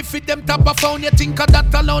squad defeat them top a phone. You think of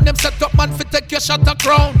that alone, them set up man fi take your shot a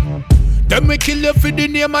crown. Them we kill you for the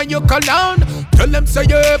name and you call down. Tell them say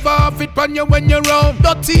you ever have it pan you when you're round.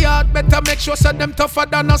 Dirty heart better make sure say them tougher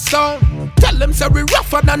than a stone. Tell them say we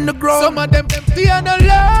rougher than the ground. Some of them they are no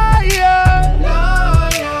liar.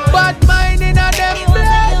 Bad mind in a them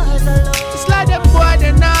blood. It's like them boy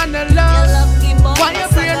they not no love. Why your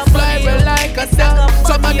brain fly well like a dove?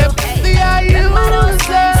 Some of them they are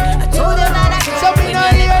users. Some me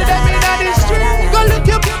not hear them in the street. Go look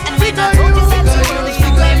up, figure use.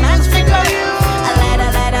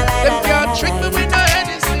 Them can't trick me with no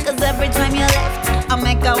anything. Cause every time you left, I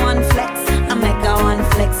make a one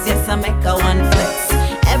flex. Yes, I make a one flex.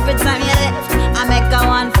 Every time you left, I make a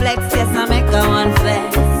one flex. Yes, I make a one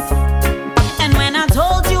flex. And when I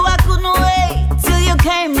told you I couldn't wait till you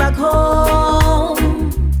came back home,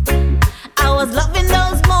 I was loving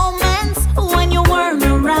those moments when you weren't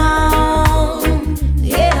around.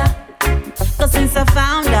 Yeah. Cause since I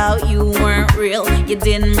found out you weren't real, you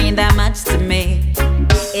didn't mean that much to me.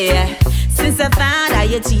 Yeah. Since I found out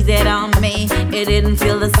you cheated on me, it didn't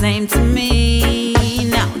feel the same to me.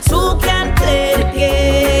 Now two can play the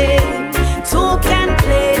game. Two can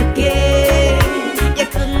play the game. You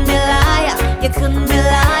couldn't be liar. You couldn't be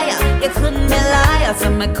liar. You couldn't be liar.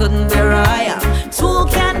 Some I couldn't be liar. Two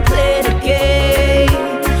can play the game.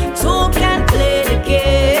 Two can play the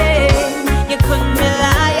game. You couldn't be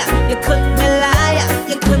liar. You couldn't be liar.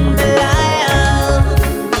 You couldn't be liar.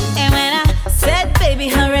 And when I said, baby,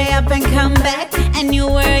 hurry up and come back, I knew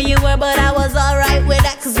where you were, but I was alright with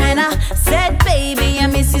that. Cause when I said, baby, I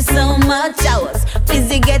miss you so much, I was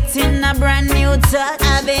busy getting a brand new touch.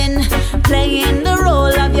 I've been playing the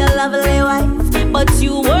role of your lovely wife, but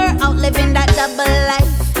you were out living that double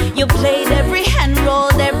life. You played every hand,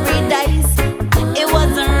 rolled every dice. It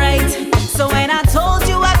wasn't right. So when I told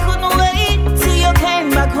you I couldn't wait till you came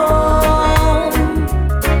back home,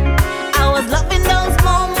 I was loving those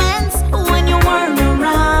moments when you weren't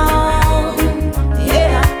around.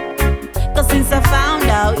 Yeah. Cause since I found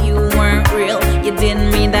out you weren't real, you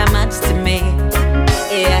didn't mean that much to me.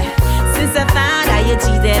 Yeah. Since I found out you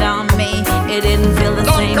cheated on me, it didn't feel the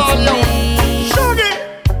same to me. Sugar,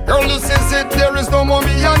 girl, listen, said there is no more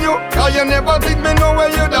me and you. Cause you never did me know where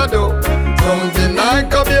you da do. Don't deny,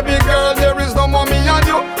 cause baby girl, there is no more me and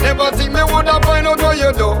you. Never think me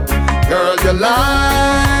you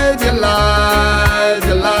lied, you lied,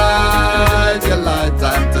 you lied, you lied.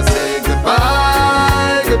 Time to say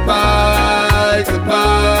goodbye, goodbye,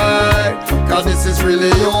 goodbye. Cause this is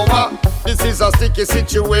really over. This is a sticky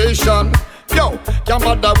situation. Yo, can't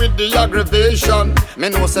bother with the aggravation. Me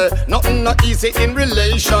know say nothing not easy in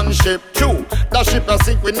relationship. True, that ship a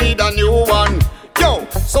sink, we need a new one. Yo,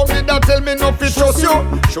 somebody that tell me no fit trust you.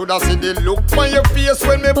 Shoulda see the look on your face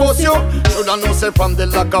when me bust you. Shoulda know say from the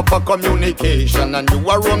lack of a communication. And you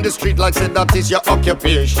are roam the street like say that is your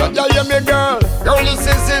occupation. Yeah, hear me girl, girl this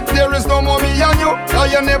is it, there is no more me and you. Now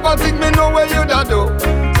you never think me know where you da do.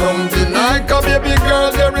 Don't deny, cause baby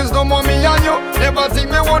girl, there is no more me and you. Never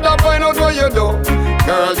think me woulda find out what you do.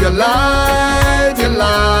 Girl, you lied, you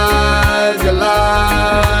lied, you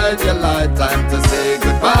lied, you lied. Time to say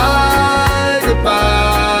goodbye,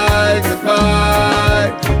 goodbye,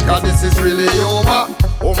 goodbye. Cause this is really over.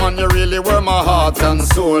 Woman, you really were my heart and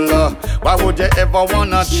soul. Why would you ever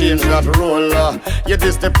wanna change that role? You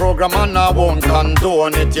diss the program and I won't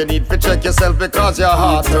condone it. You need to check yourself because your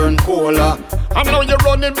heart turned colder. And now you're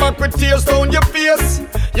running back with tears down your face.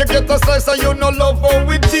 You get a slice and you no love how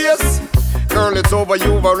it tastes. Girl, it's over,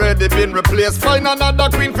 you've already been replaced. Find another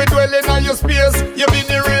queen for dwelling on your space. You've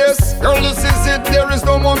been erased. Girl, this is it, there is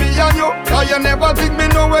no more me and you. Cause you never think me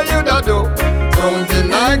know where you da do. Don't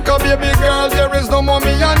deny, cause baby girl, there is no more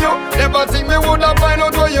me and you. Never think me woulda find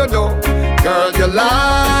out what you do. Girl, you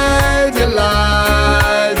lied, you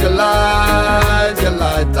lied, you lied, you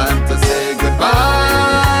lied. Time to say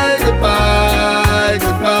goodbye, goodbye,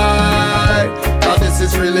 goodbye. Cause this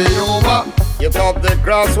is really over. You thought the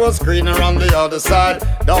grass was greener on the other side.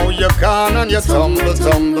 Now you gone and you tumble,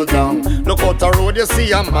 tumble down. Look out the road, you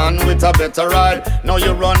see a man with a better ride. Now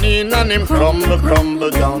you run in and him crumble,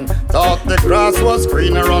 crumble down. Thought the grass was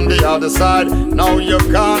greener on the other side. Now you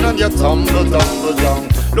gone and you tumble, tumble down.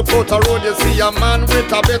 Look out the road, you see a man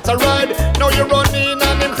with a better ride. Now you run in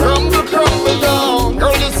and him crumble, crumble down.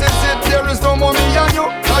 Girl, this is it, there is no more me and you.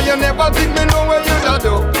 Now you never think me know where you da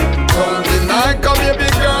do. Don't deny, cause baby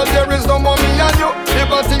girl, there is no more me and you.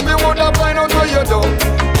 Never think me woulda find out what you do.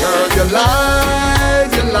 Girl, you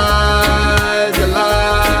lied, you lied, you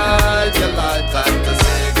lied, you lied. Time to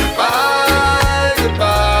say goodbye,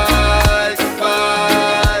 goodbye,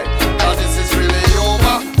 goodbye. Cause this is really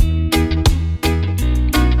over.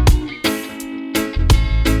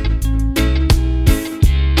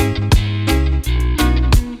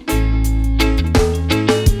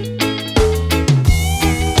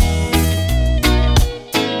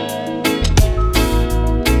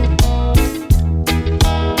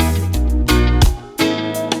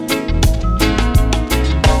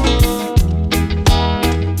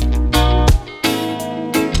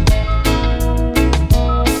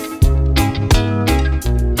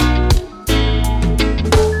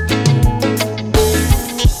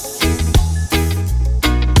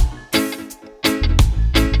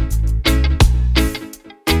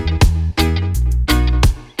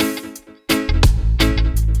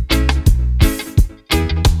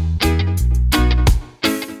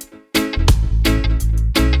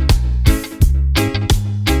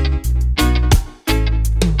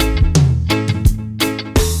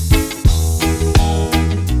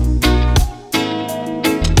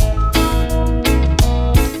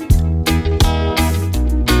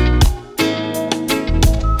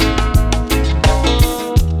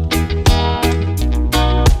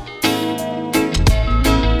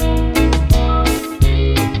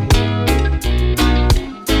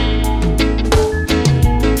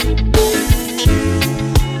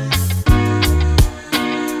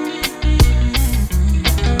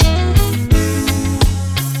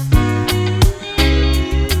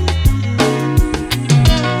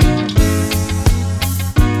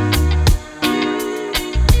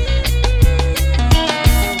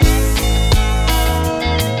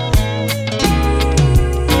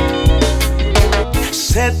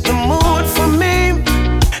 set the mood for me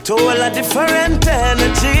to all a different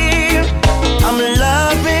energy. I'm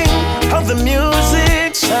loving how the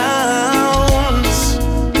music sounds.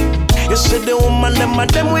 You see the woman,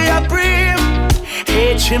 them we are brave.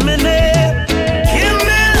 Hey, chimney, give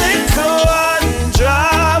me a little one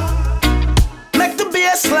drop. Make the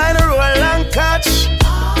bass line roll and catch.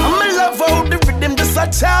 I'm in love how the rhythm just a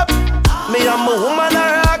tap. Me and my woman a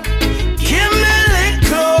rock. Give me a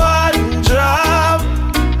little one drop.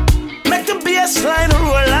 Make the bass line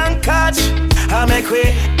roll and catch. I make we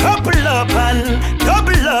couple up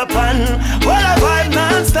and while I vibe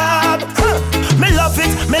non-stop. Me love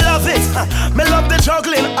it, me love it. Me love the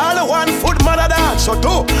juggling, all the one foot mother dance. So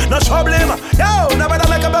do, no trouble him. Yo, nobody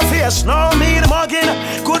make up a face, no me the mugging.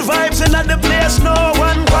 Good vibes in the place, no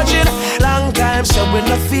one watching. Long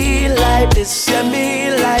this, yeah,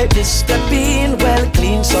 me like this. The bean well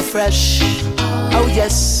clean, so fresh. Oh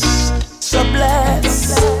yes, so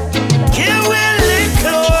blessed. Give me a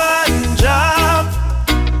little one drop.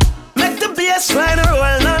 Make the bass line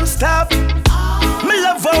roll non-stop. Me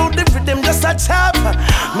love how the rhythm just a chop.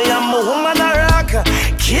 Me am a woman a rock.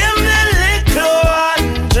 Give me a little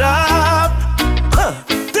one drop.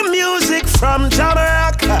 The music from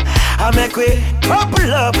Jamaica. I make we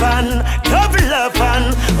couple up and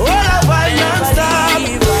all of I non-stop.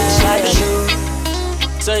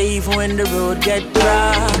 So even when the road get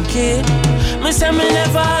rocky, me say me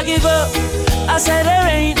never give up. I said there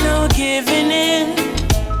ain't no giving in.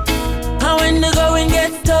 And when the going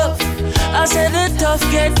get tough, I said the tough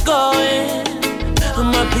get going.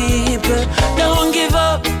 My people don't give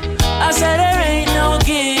up. I said there ain't no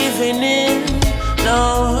giving in.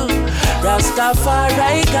 No,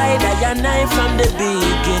 Rastafari guide I and I from the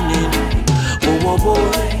beginning. Oh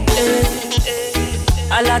boy.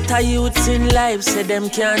 A lot of youths in life say them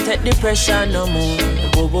can't take the pressure no more.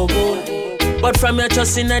 But from your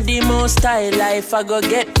trust in the most high life, I go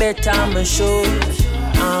get better, I'm sure.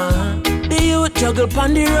 The youth juggle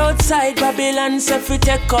pon the roadside, Babylon say fi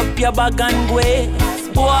take up your bag and go.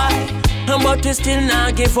 Boy, but we still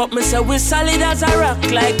not give up. Me say we solid as a rock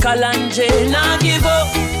like CALIENTE. Not give up.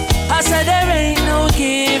 I said there ain't no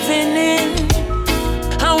giving in.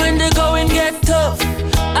 And when the going get tough,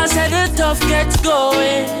 I said the tough gets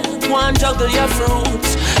going. One juggle your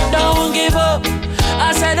fruits, don't give up.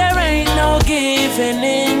 I said there ain't no giving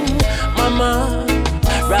in, mama.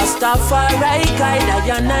 Rastafari guide I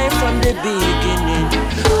and I from the beginning.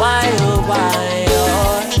 Why oh?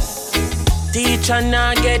 Teacher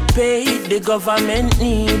not get paid, the government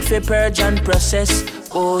need for purge and process.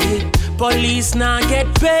 Oh yeah. Police not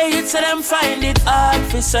get paid, so them find it hard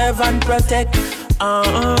for serve and protect.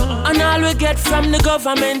 And all we get from the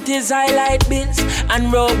government is highlight bills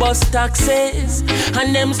and robust taxes.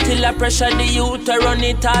 And them still a pressure the youth to run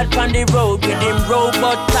it hard on the road with them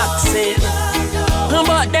robot taxes.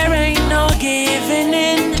 But there ain't no giving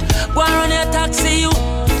in. Go run your taxi, you.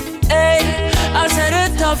 Hey, I said the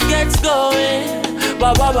tough gets going.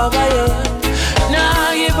 Yeah.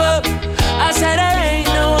 Nah, give up. I said there ain't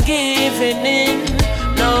no giving in.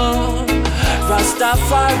 No.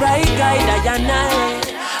 Rastafari guide I and I.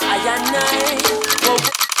 Oh.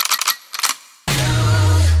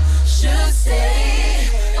 Should stay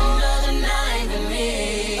another night with me.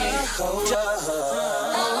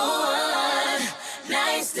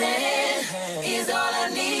 Night stand is all I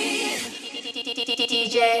need.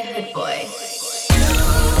 DJ Hood Boy.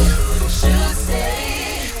 You should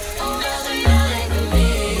stay another night with me.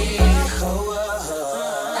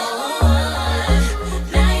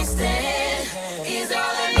 Night stand is all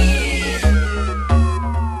I need.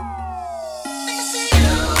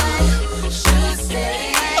 You should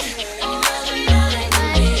stay another night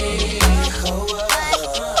with me.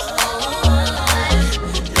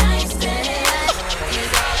 Night stand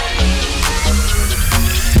is all I need.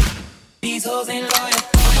 These hoes ain't loyal.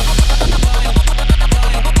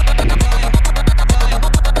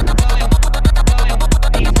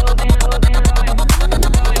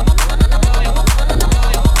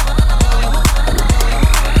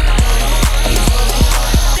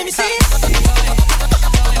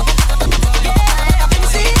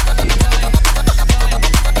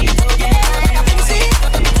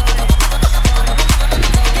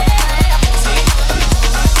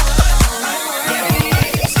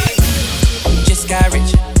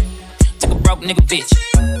 Nigga bitch,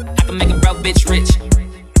 I can make a broke bitch rich,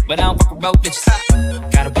 but I don't fuck with broke bitches.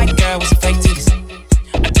 Got a white girl with some fake titties.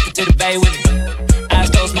 I took her to the bay with me. Eyes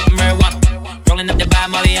closed, smoking marijuana, rolling up the by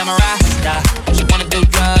Molly, I'm a rasta. She wanna do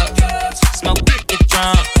drugs, smoke, get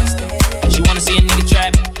drunk. She wanna see a nigga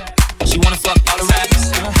trap. She wanna fuck all the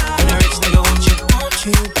rappers. And a rich nigga, want you,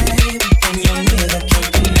 baby? And your nigga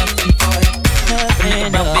can't do nothing for you. Make a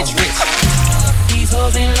broke bitch rich. These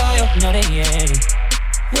hoes ain't loyal, no they ain't.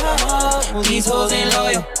 Whoa, these hoes ain't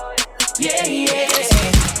loyal. Yeah.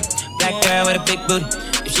 Black girl with a big booty.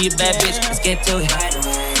 If she a bad bitch, let's get to it.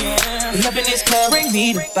 We up in this club, bring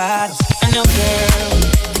me the bottles. I know, girl,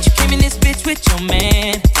 that you came in this bitch with your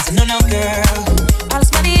man. I said, no, girl. All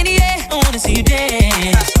this money in the air, I wanna see you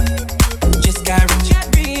dance. Just got rich.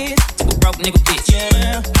 Took a broke nigga bitch. I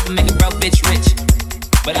can make a broke bitch rich,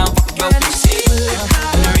 but I don't fuck a broke bitch.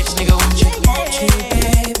 I'm a rich nigga, want you,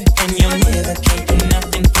 baby? And your nigga can't do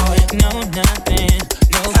nothing for you. No, nothing,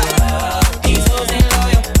 no love. These hoes ain't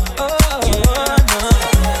loyal.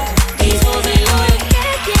 These hoes ain't loyal.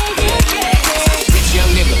 Rich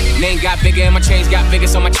young nigga, name got bigger and my chains got bigger,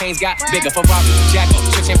 so my chains got bigger. Ferrari, Jacko,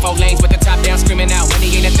 switching 4 lanes with the top down, screaming out, money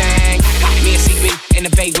ain't a thing. Me and CB in the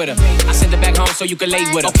bay with her. I send her back home so you can lay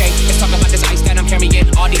with her. Okay, let's talk about this ice that I'm carrying.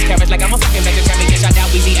 All these carrots like I'm a fucking vegetarian. Shout out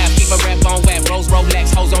Weezy F, keep a red bone wet. Rose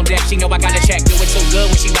Rolex, hoes on deck. She know I got a check. Do it too good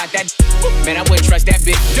when she like that. Man, I wouldn't trust that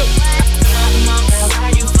bitch. Come on, girl, where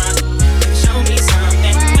you from? Show me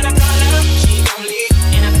something. When I call her, she gon' leave.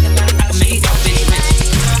 And I think I'll make that bitch rich.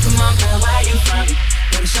 Come on, girl, where you from?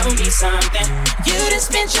 Baby, show me something. You done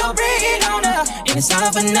spent your bread on her, and it's all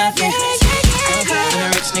for nothing. Girl, a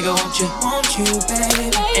rich nigga, won't you, baby?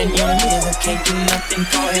 And your nigga can't do nothing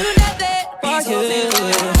for you. For you.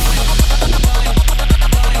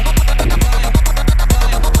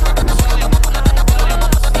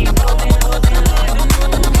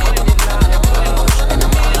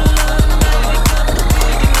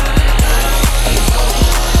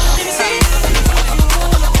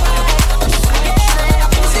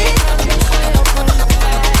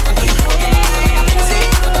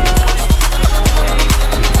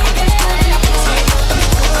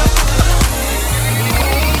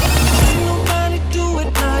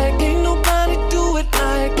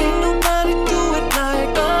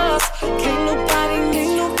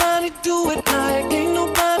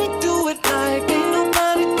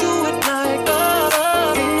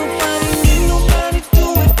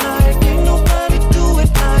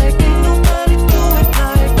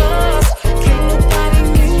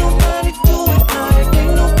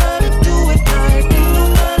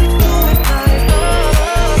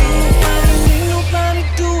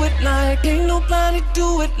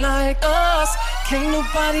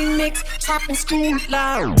 Tap and scream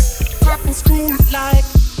loud. Tap and scream like.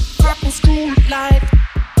 Tap and scream like.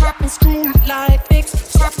 Tap and scream like. Mix.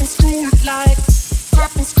 Tap and scream like.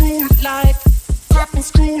 Tap and scream like. Tap and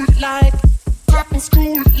scream like. Tap and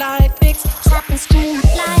scream like. Mix. Tap and scream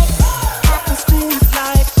like. Tap and scream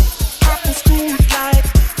like. Tap and scream like.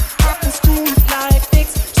 Tap and scream like.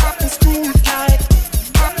 Mix. Tap and scream like.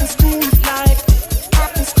 Tap and scream like.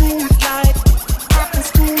 Tap and scream like. Tap and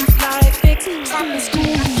scream like. Mix. Tap and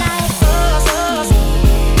scream like.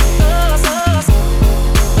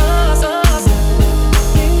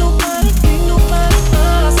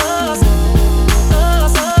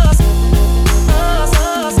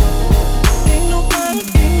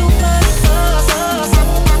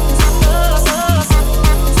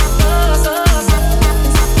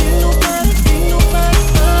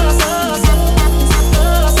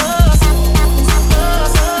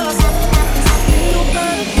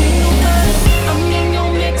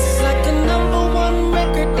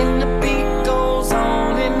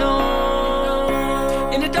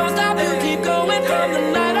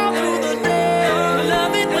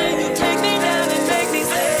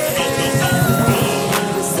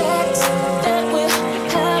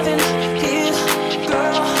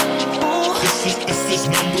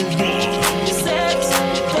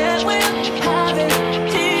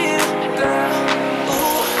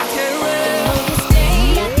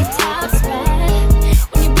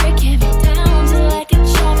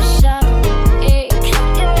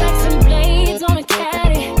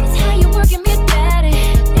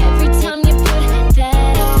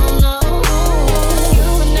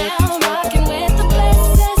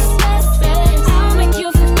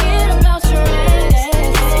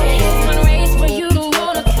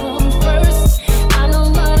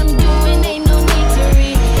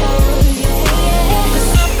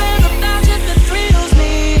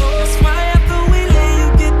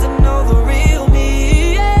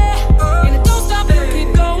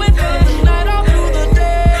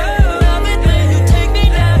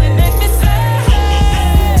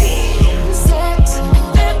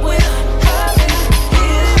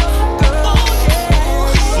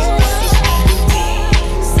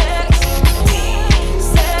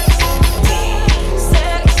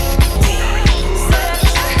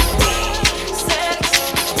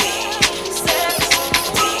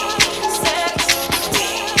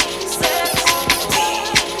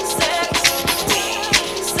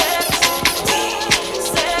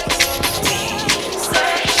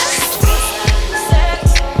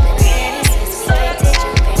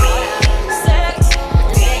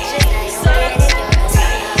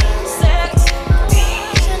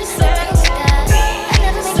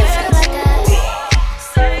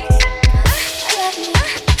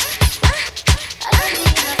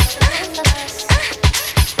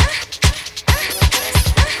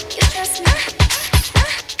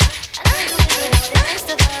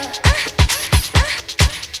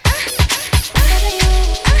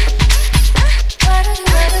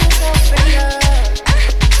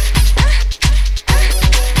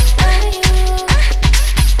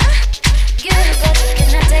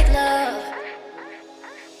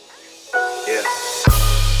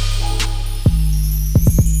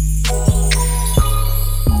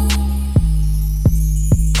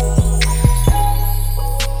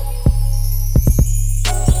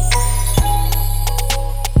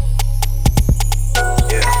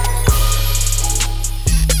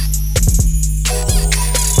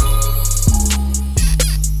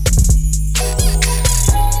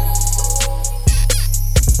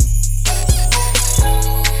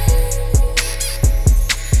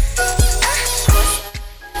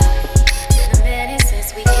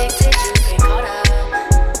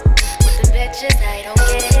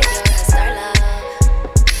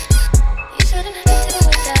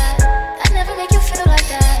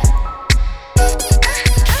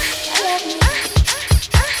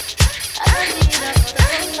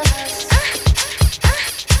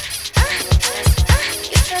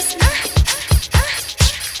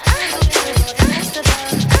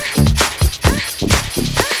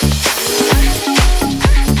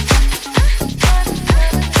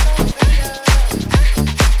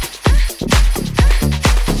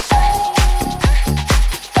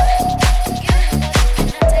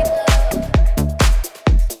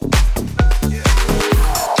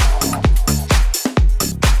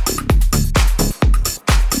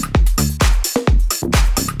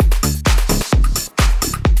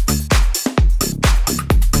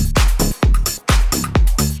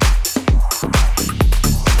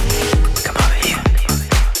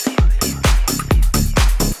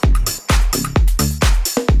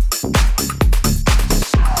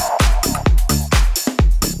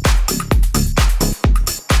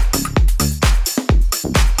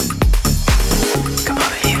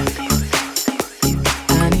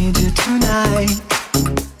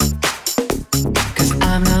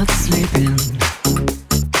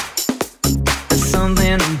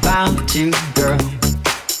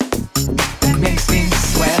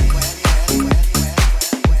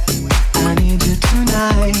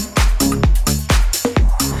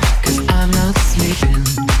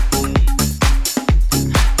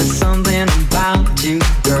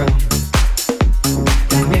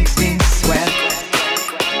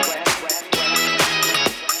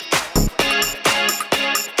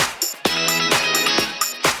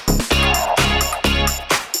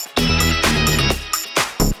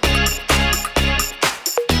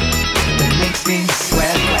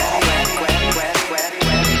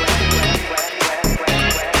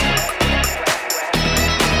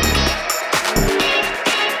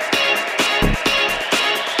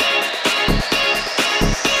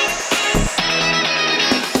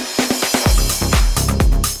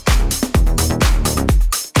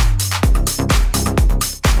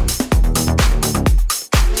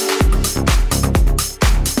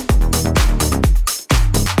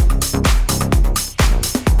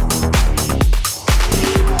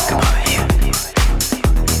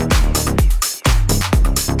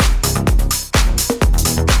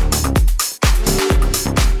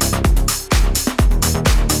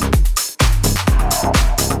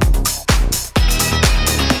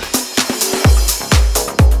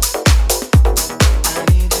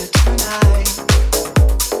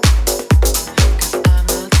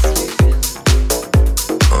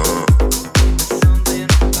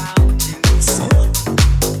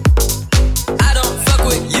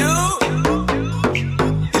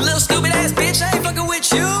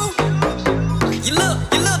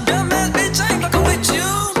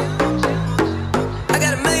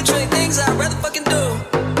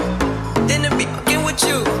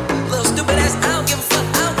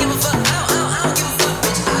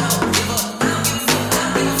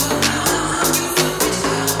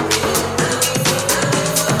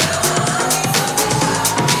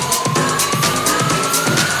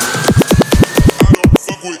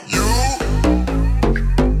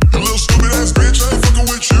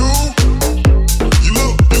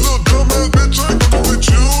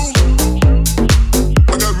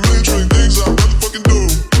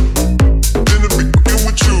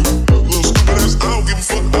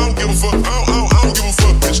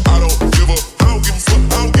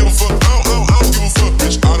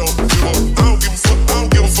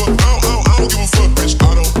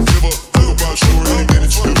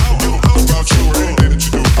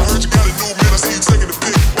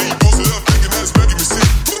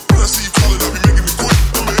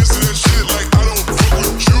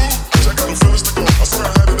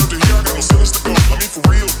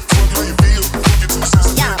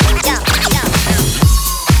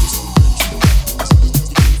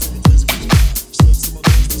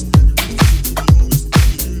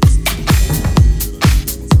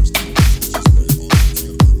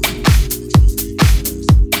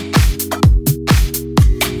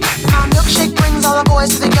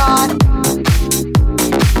 boys to the yard.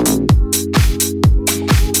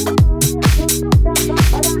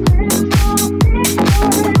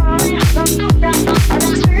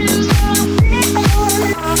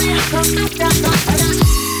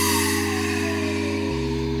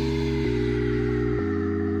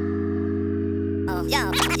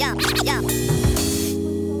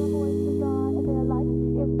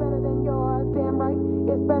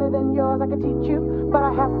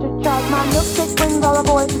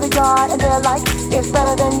 And they're like, it's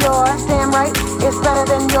better than yours. Damn right, it's better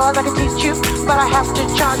than yours. I can teach you, but I have to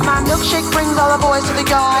charge. My milkshake brings all the boys to the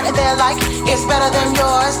yard. And they're like, it's better than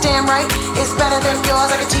yours. Damn right, it's better than yours.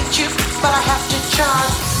 I can teach you, but I have to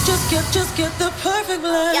charge. Just get the perfect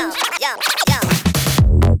blend. Yeah.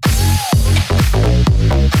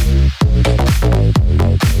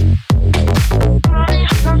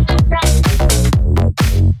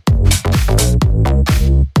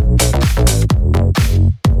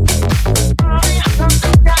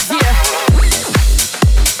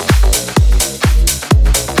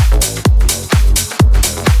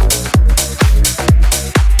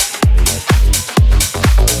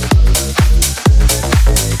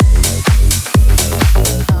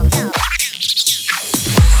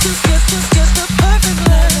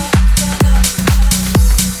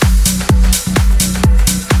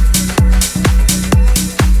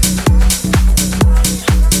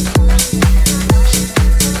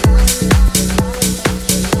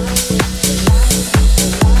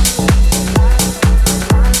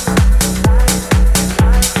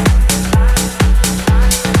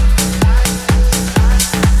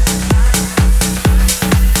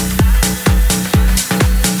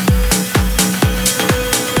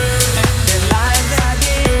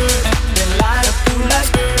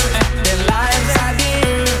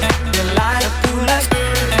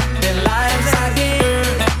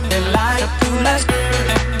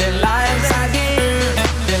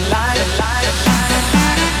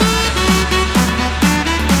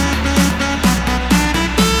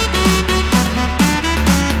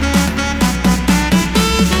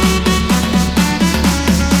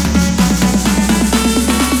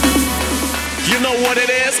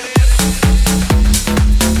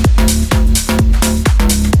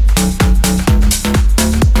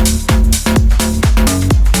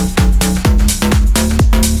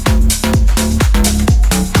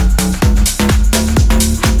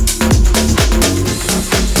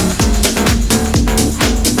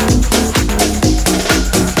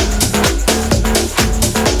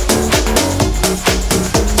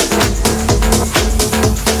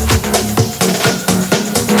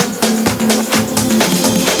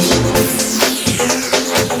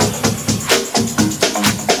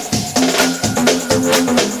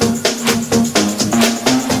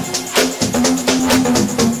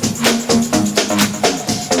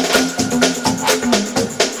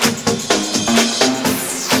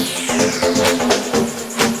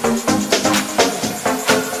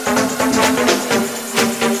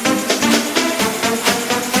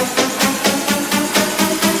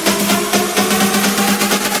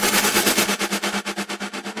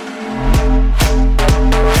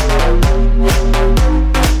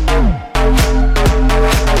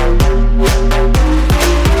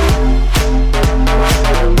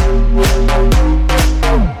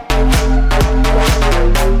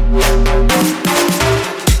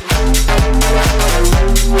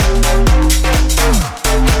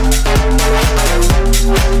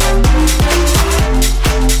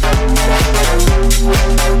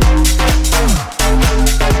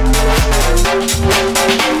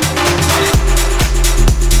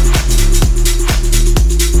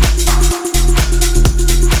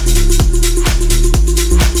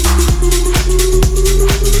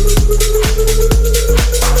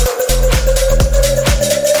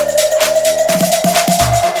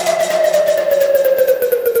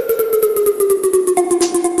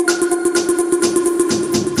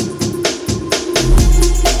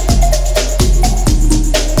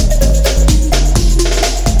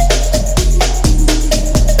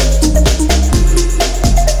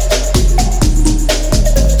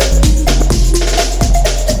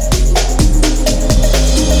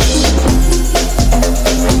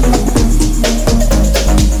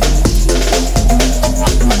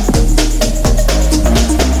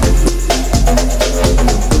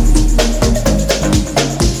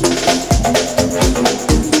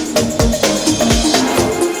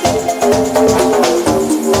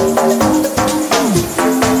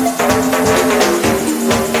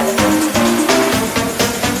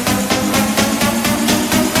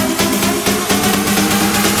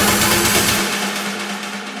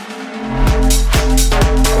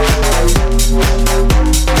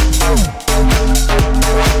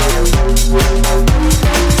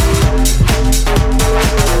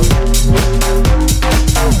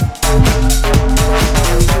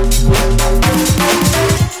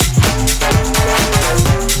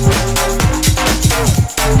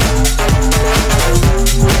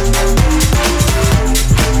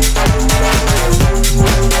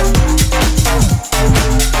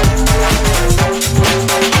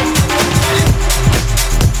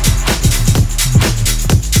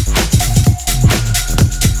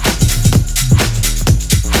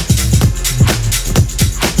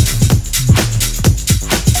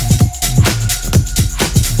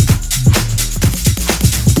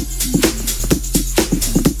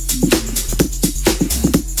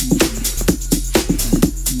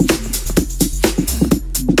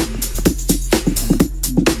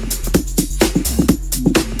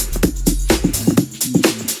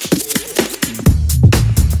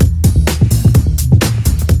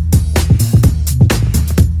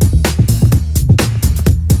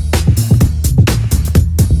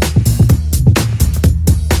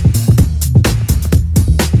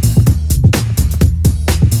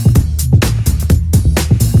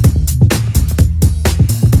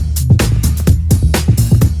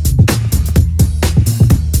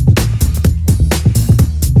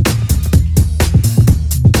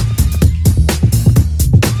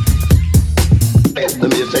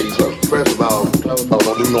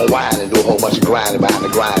 you gonna whine and do a whole bunch of grinding behind the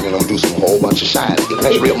grind and gonna do some whole bunch of shining.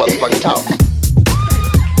 That's real motherfucking talk.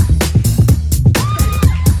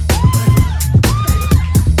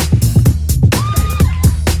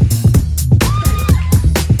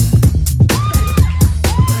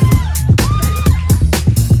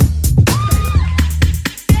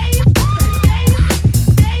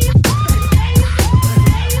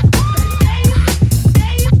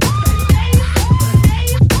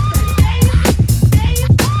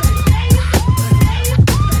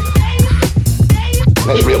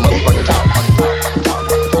 That's real motherfucking talk.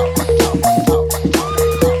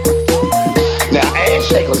 Now, ass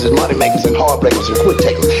shakers is money makers and heartbreakers and quick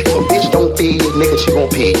takers. If a bitch don't feed you, nigga, she gon'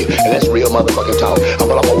 pee you. And that's real motherfucking talk.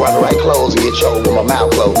 But I'm gonna wear the right clothes and get choked with my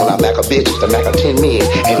mouth closed. When I mack a bitch, to mack a 10 men.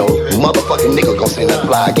 Ain't no motherfucking nigga gonna say that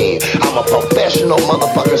fly again. I'm a professional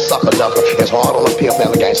motherfucking sucker ducker. It's hard on a pimp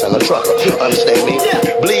and a gangster and a trucker. Understand me?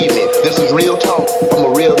 Believe me, this is real talk. I'm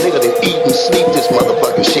a real nigga that eat and sleep this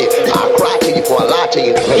motherfucking shit. I'll cry to you before I lie to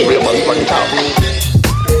you. That's real motherfucking talk.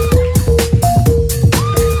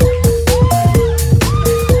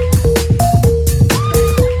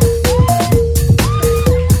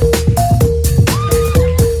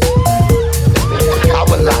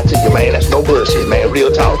 Man, that's no bullshit, man. Real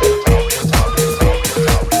talk.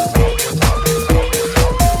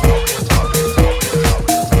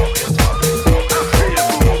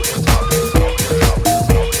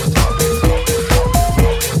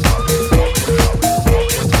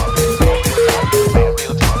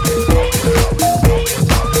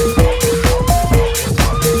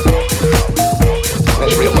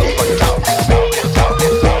 That's real motherfucking talk.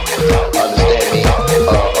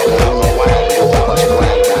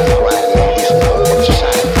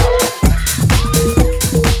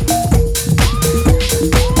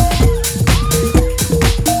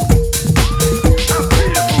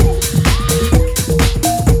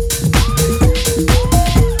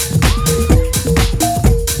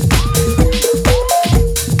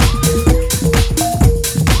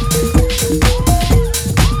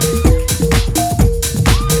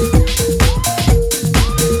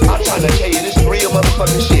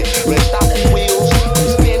 Understand me?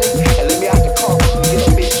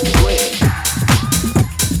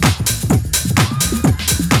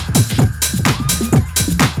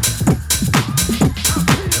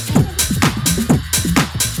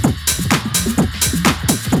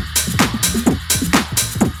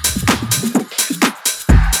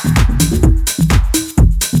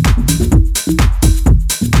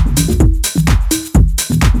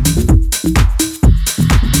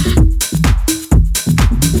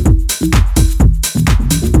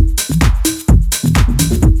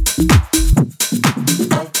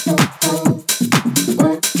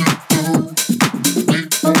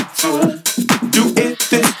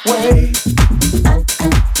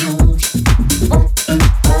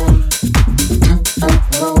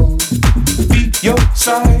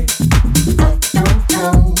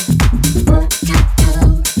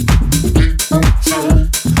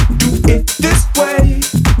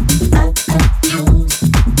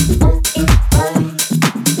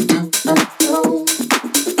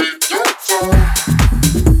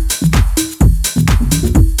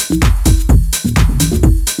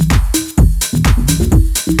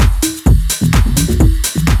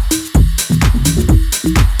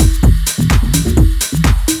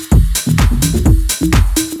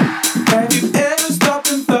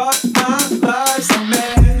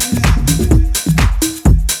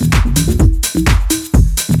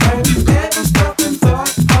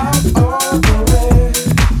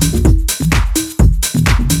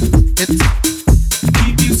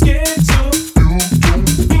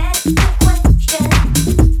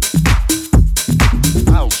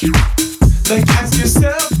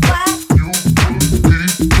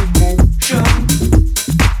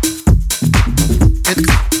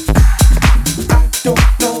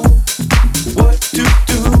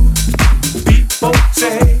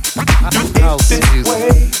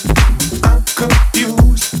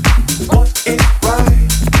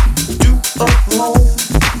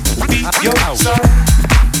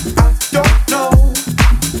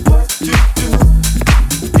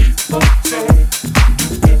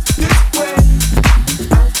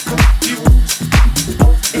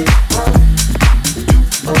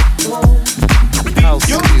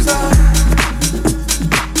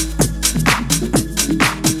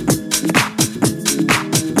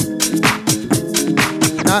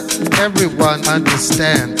 not everyone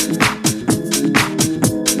understands.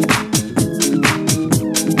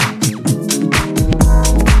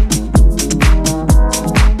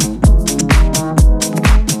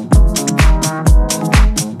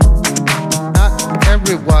 Not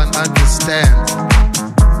everyone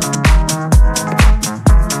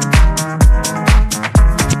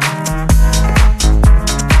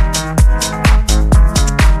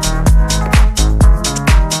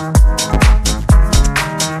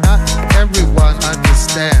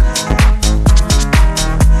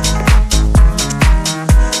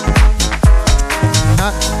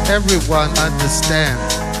everyone understand.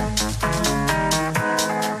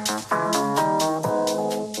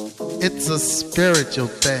 It's a spiritual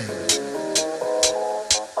thing.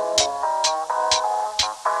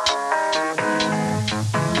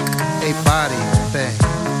 A body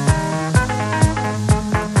thing.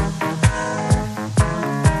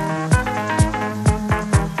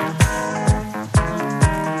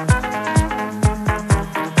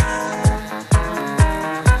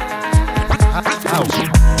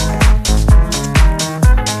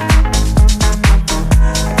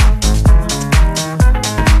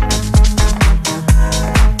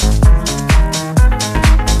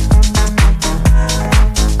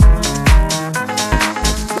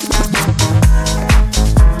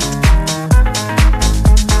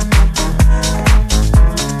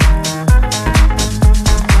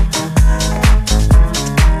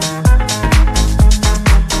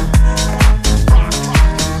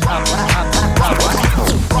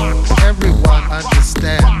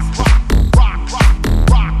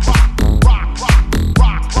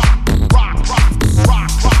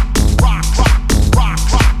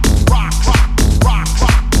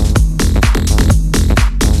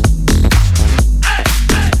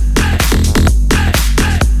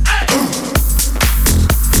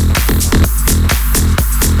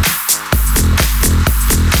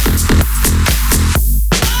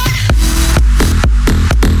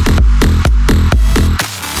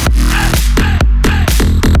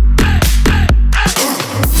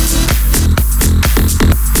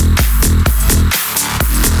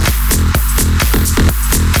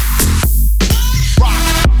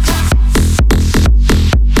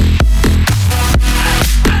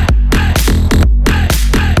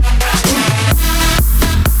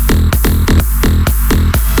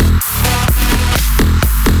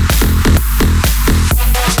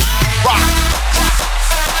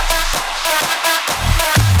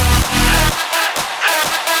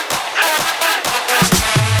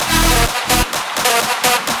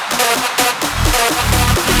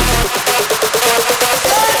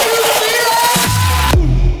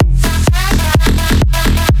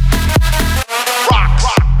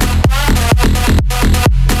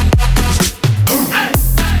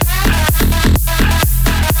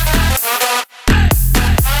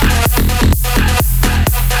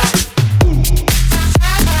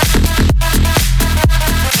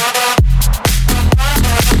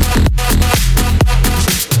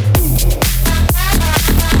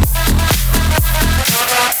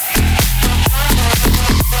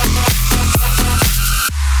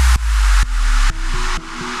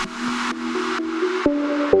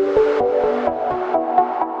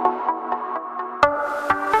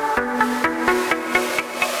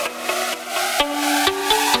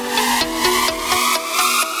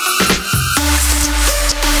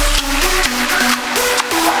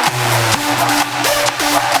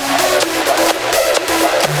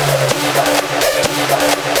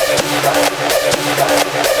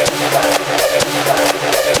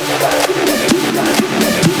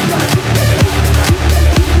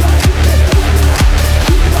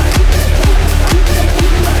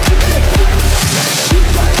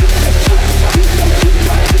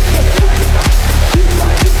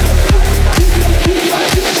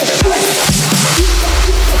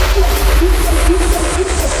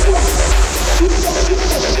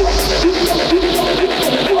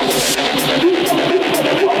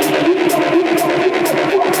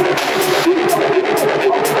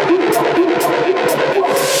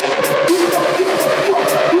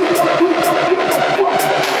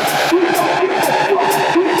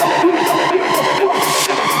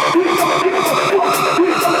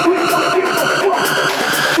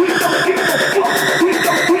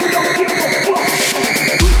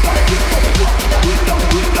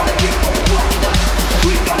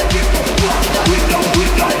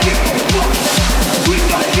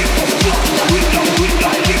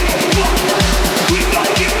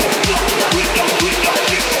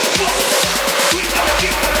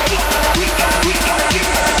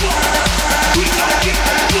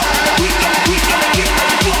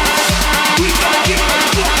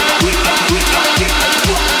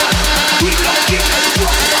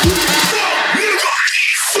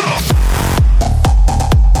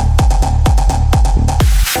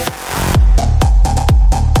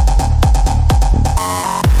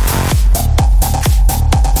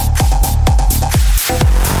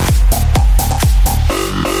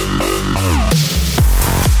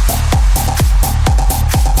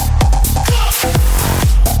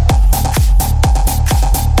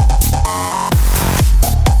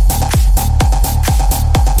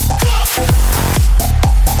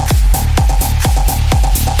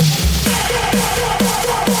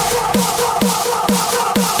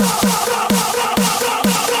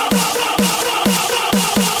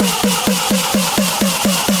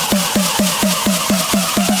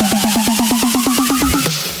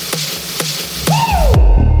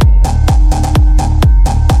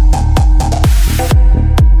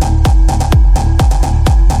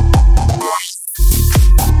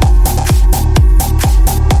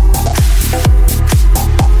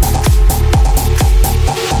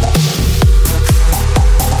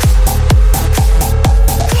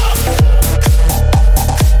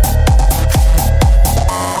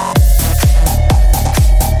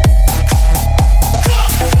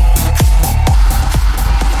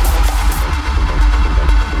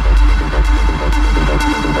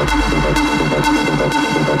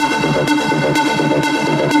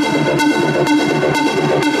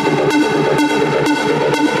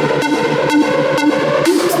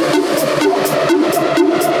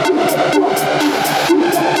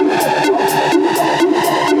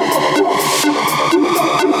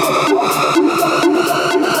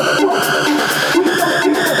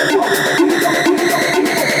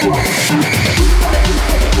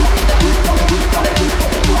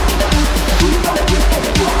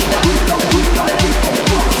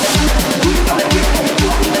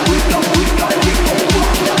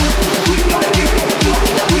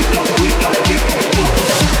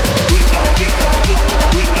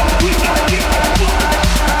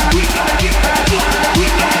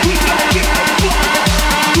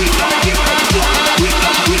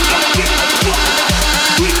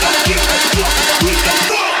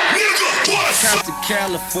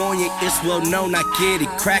 California, it's well known, I get it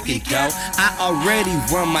crackin' though. I already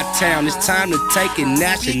run my town, it's time to take it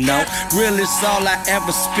national. Real is all I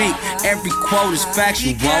ever speak, every quote is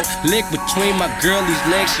factual. Lick between my girlie's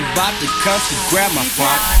legs, she bout to come, she grab my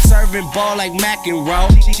phone. Serving ball like mac and roll,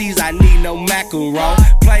 cheese I need no macaron.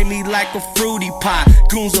 Play me like a fruity pie,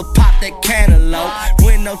 goons will pop that cantaloupe.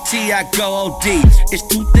 When no tea I go OD, it's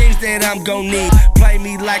two things that I'm gon' need. Play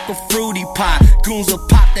me like a fruity pie, goons will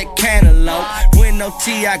pop that cantaloupe. When no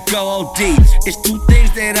tea I go OD, it's two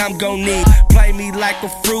things that I'm gon' need. Play me like a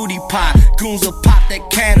fruity pie, goons will pop that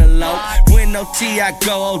cantaloupe. When no tea I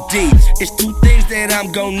go OD, it's two things that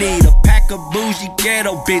I'm gon' need. A pack of bougie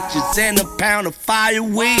ghetto bitches and a pound of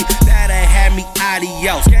fireweed. That'll have me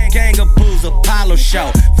adios. Gang of booze, Apollo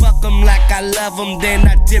show. Fuck them like I love them, then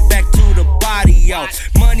I dip back to the body, yo.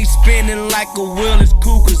 Money spinning like a wheel, it's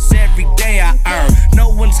cool cause every day I earn. No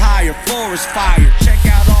one's higher, forest fire. Check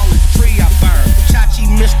out all the tree I burn. Chachi,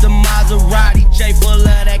 Mr. Maserati, J full of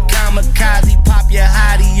that kamikaze. Pop your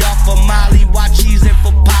hottie off of Molly, watch he's in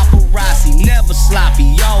for paparazzi. Never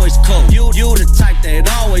sloppy, always cool. You the type that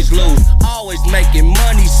always lose. Always making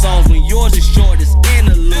money songs when yours is short as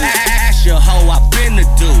interlude. Ask your hoe, I been the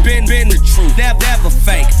dude, been the truth. Never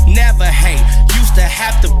fake, never hate. Used to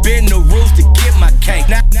have to bend the rules to get my cake.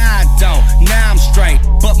 Now I don't, now I'm straight.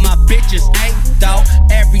 But my bitches ain't though.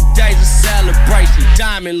 Every day's a celebration.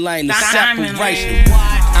 Diamond lane, a separation.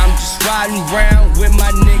 I'm just riding around with my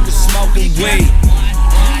niggas smoking weed.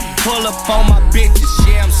 Pull up on my bitches,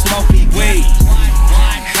 yeah, I'm smoking weed.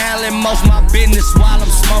 Handling most my business while I'm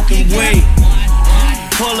smoking weed.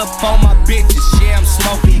 Pull up on my bitches, yeah, I'm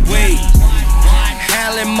smoking weed.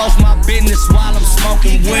 Handling most my business while I'm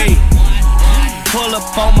smoking weed. Pull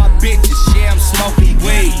up on my bitches, yeah, I'm smoking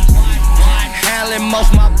weed. Handling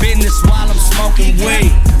most my business while I'm smoking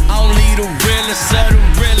weed. Only the realest of the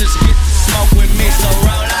realest get to smoke with me, so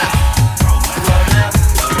roll out.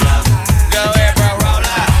 Go ahead, bro, roll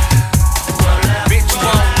out. Bitch, you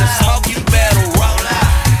want to smoke, you better roll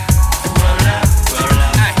out.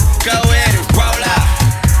 Ay, go ahead and roll out.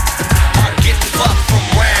 Or get the fuck from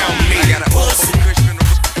around me. I got a pussy.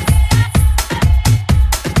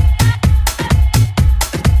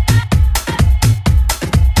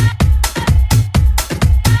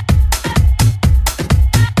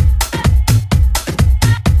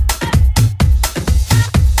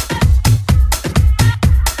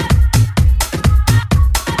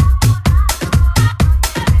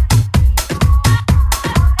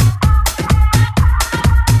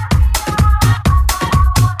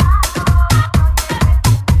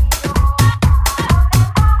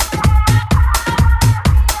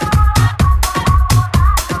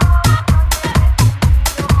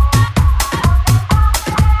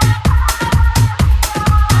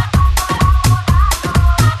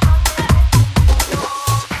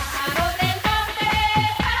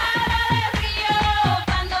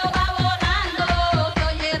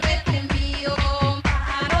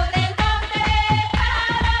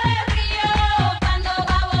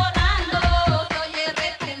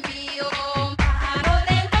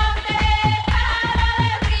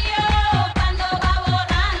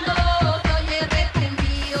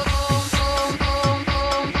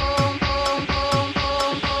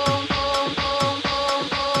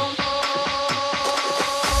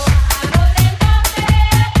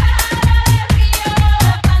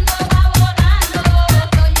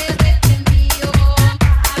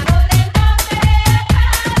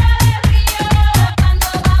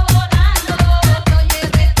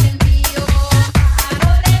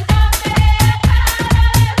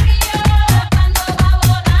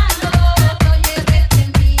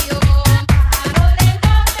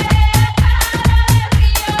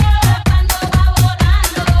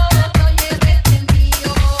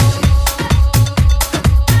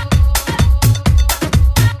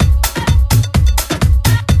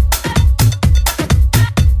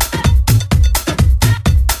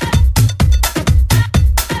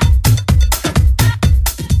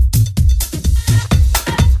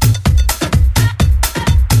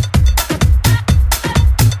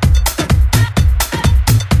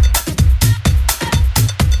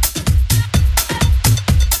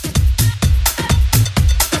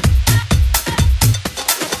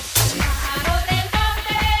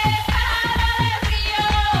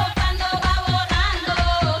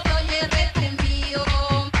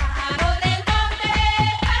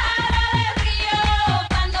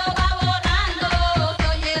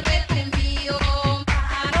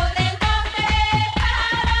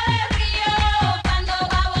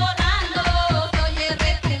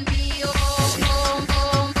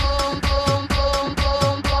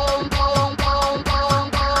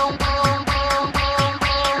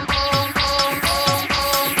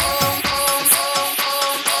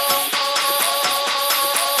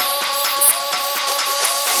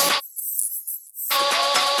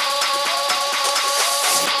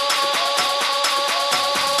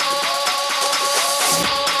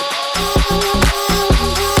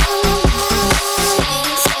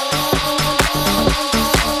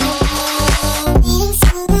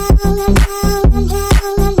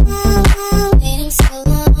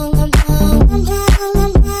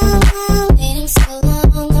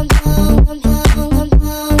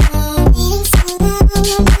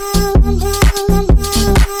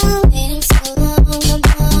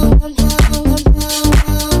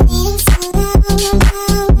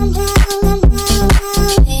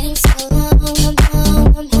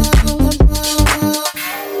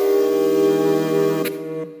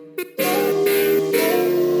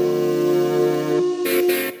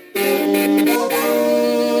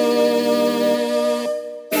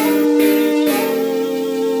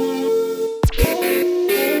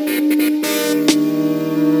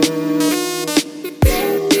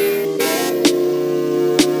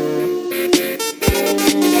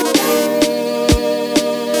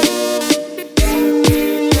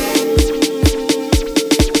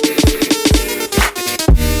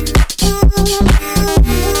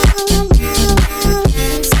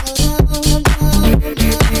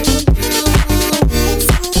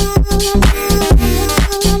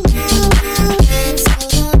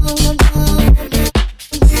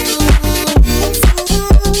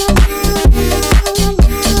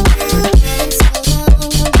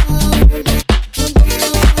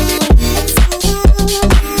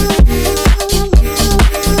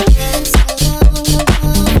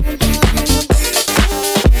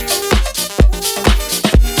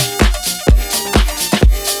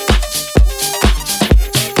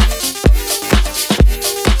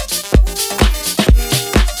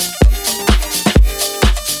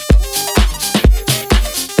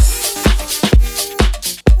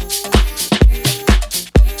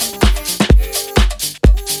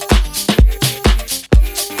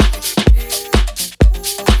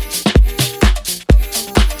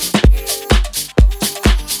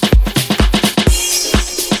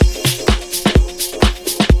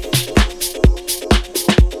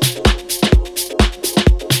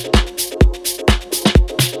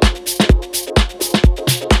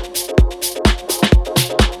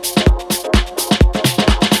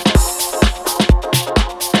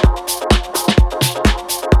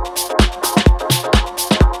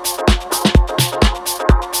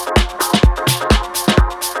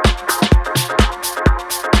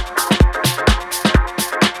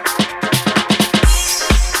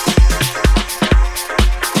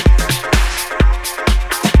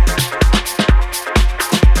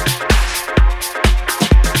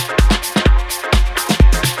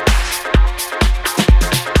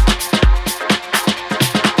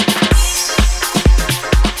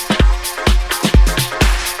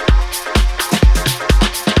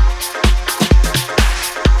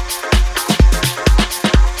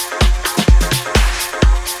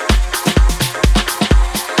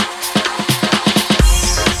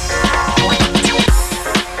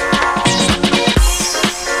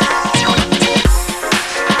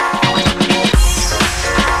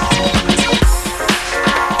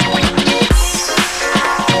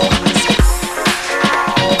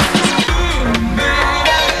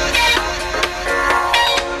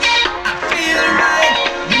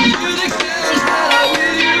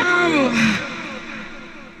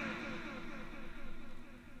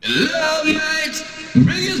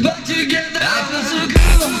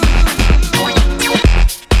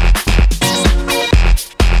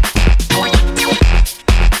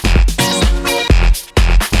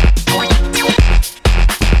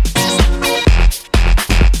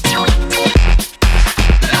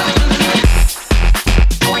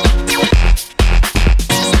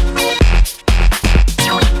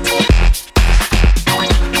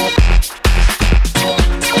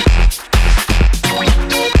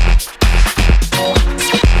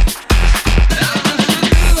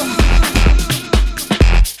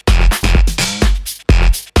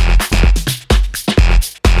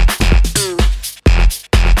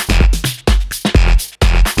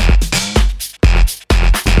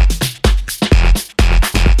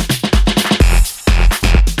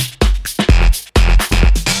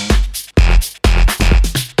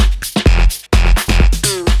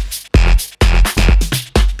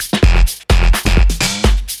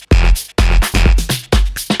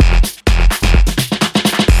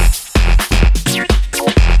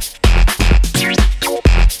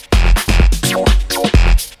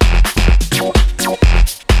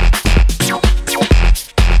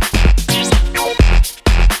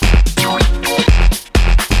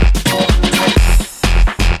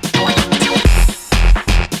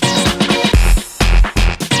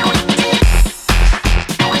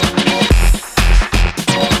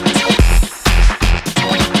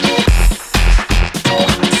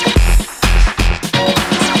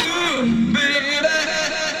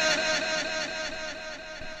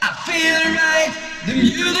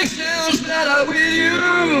 that I'm with you.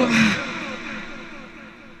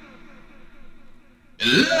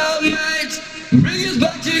 Love might bring us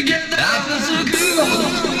back together. I feel so good.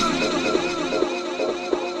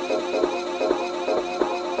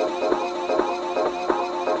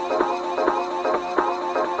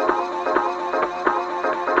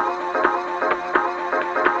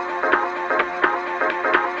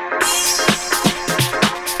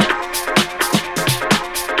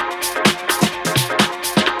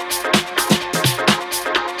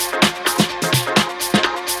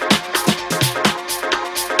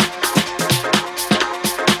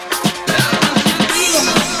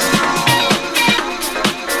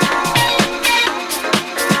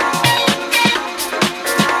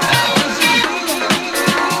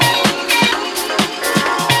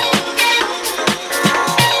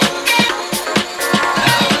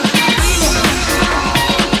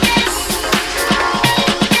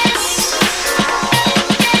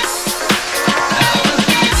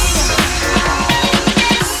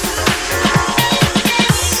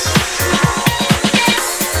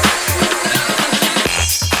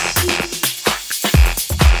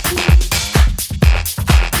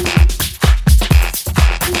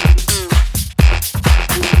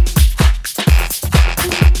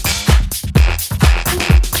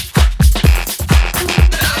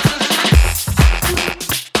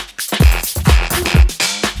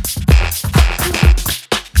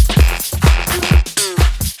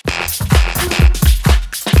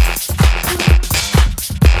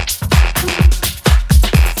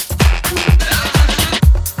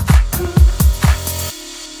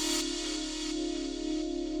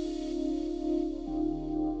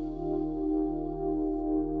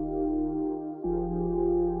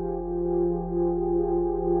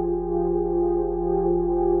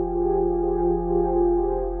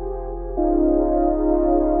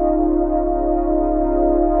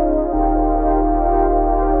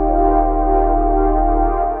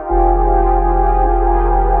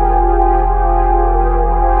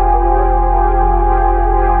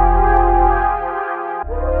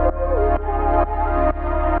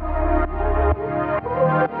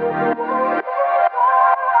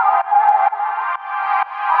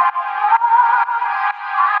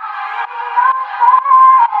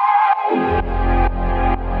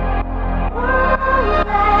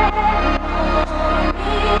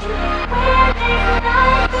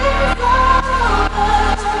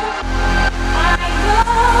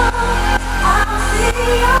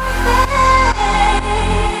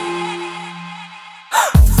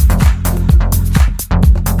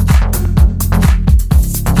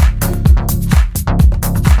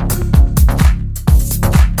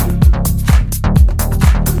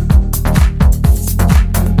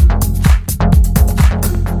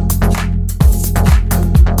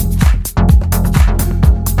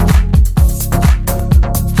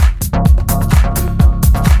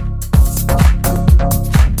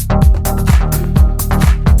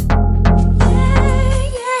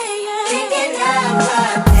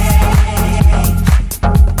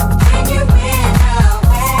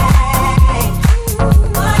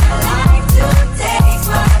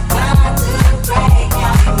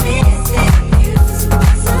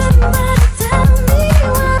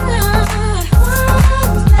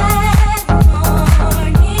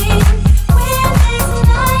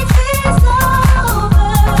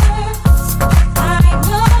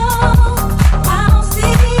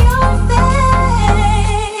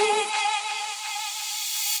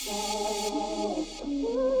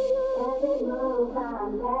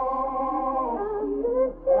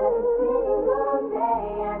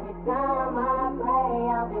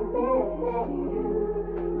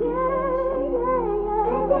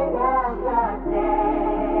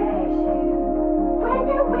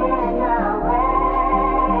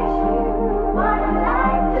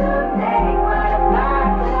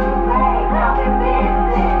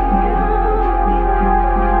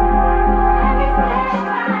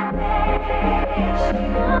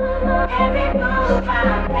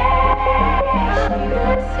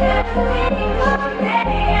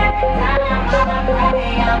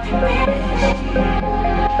 You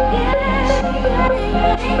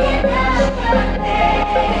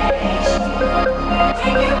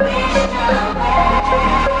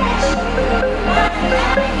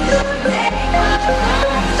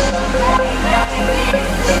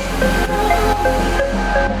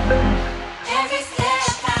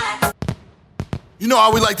know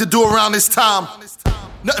how we like to do around this time.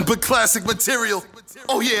 Nothing but classic material.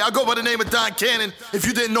 Oh yeah, I go by the name of Don Cannon. If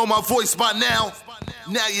you didn't know my voice by now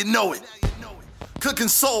you know it. Cooking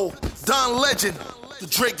Soul, Don Legend, the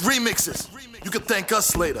Drake remixes. You can thank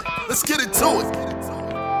us later. Let's get into it.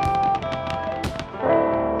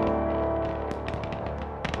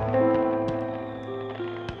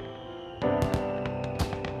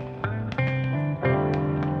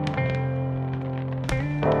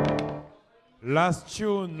 Last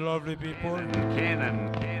tune, lovely people.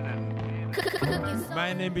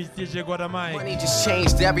 My name is DJ Gwada Mike. Money just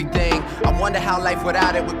changed everything. I wonder how life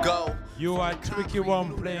without it would go. You are Tricky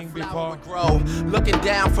One playing before. Looking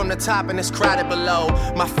down from the top and it's crowded below.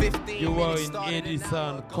 My 15. You were in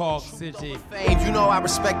Edison, Cork City. You know I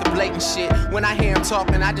respect the blatant shit. When I hear him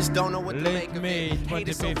talking, I just don't know what to make of May it. Hate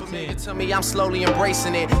is so 2015. familiar to me, I'm slowly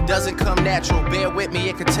embracing it. Doesn't come natural, bear with me,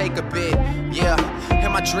 it could take a bit. Yeah,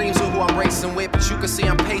 and my dreams are who I'm racing with, but you can see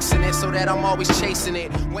I'm pacing it so that I'm always chasing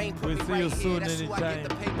it. Wayne put me right here, that's who I get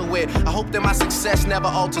the paper with. I hope that my success never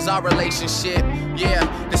alters our relationship. Yeah,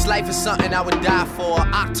 this life is something I would die for.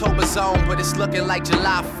 October's on, but it's looking like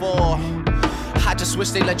July 4. I just wish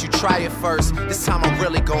they let you try it first. This time I'm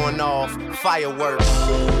really going off. Fireworks.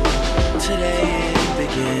 Today it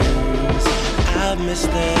begins. I've missed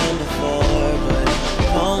them before, but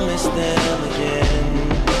won't miss them again.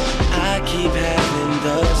 I keep having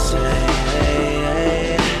the same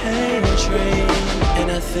dream,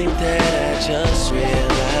 and I think that I just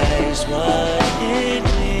realized what it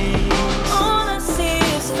means. All I see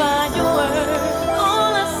is fireworks.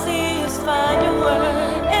 All I see is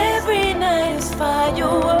fireworks. Every night is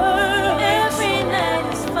fireworks. Every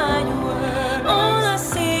night is fireworks. All I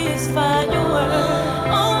see is fireworks.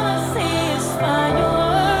 All I see is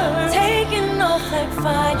fireworks. Taking off like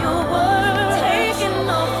fireworks. Taking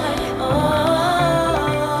off like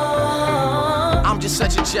I'm just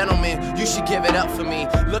such a gentleman, you should give it up for me.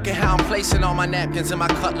 Look at how I'm placing all my napkins and my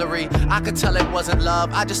cutlery. I could tell it wasn't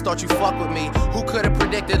love, I just thought you fuck with me. Who could've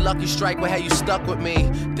predicted lucky strike would have you stuck with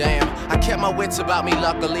me? Damn, I kept my wits about me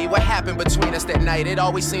luckily. What happened between us that night? It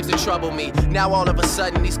always seems to trouble me. Now all of a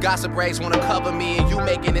sudden these gossip rags wanna cover me, and you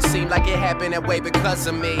making it seem like it happened that way because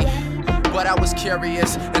of me. But I was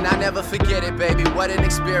curious, and I never forget it, baby, what an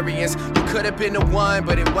experience. You could have been the one,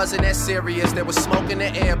 but it wasn't that serious. There was smoke in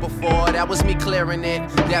the air before, that was me clearing it.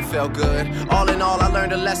 That felt good. All in all, I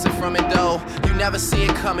learned a lesson from it, though. You never see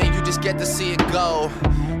it coming, you just get to see it go.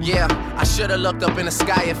 Yeah, I should've looked up in the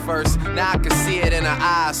sky at first. Now I can see it in her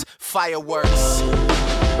eyes. Fireworks.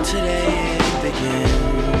 Today it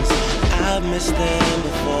begins. I've missed them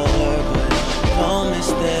before, but won't miss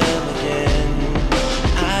them again.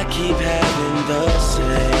 I keep having the same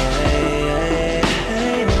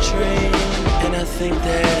dream, and I think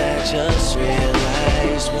that I just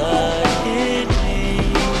realized what it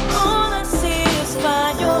means. all I see is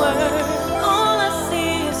fireworks. All I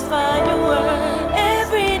see is fireworks.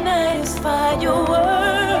 Every night is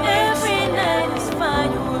fireworks. Every night is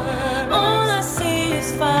fireworks. All I see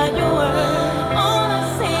is fireworks. All I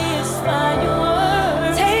see is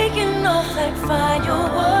fireworks. Taking off like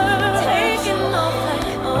fireworks. Taking off like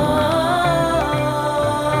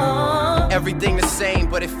Everything the same,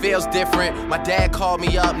 but it feels different. My dad called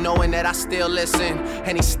me up knowing that I still listen,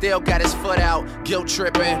 and he still got his foot out, guilt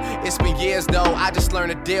tripping. It's been years though, I just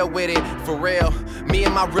learned to deal with it, for real. Me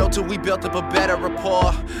and my realtor, we built up a better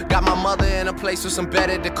rapport. Got my mother in a place with some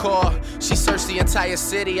better decor. She searched the entire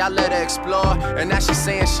city, I let her explore, and now she's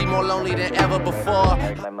saying she more lonely than ever before.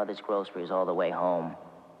 My mother's groceries all the way home.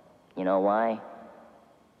 You know why?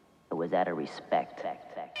 It was out of respect.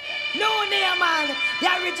 No name, man. The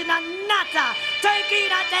original Nata. Take in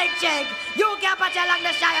and take check. You can't patch along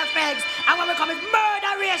the shy effects. And when we come is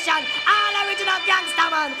murderation. All original gangster,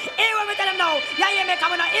 man. Here when we tell them now. Yeah, you may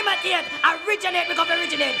come and imitate. Originate, we come to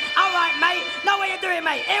originate. Alright, mate. Now what you doing,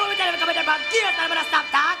 mate? Here when we tell them we come to them gears and I'm gonna stop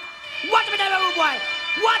talk. Watch me tell you, boy.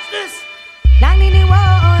 Watch this. Nanini wo,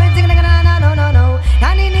 zigga na na no no no.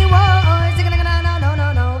 Nanini wo, zigga na na no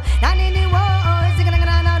no no. Nanini wo, zigga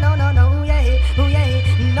na na no no no. Yeah, oh yeah.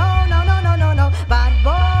 No no no no no no. Bad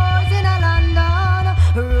boys in a London,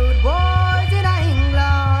 rude boys in a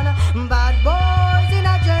England, bad boys in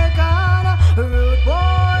a Jamaica, rude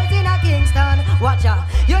boys in a Kingston. Watch out,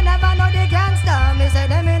 you never know the gangster. Me say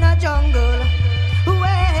them in a jungle.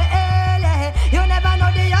 Well, you never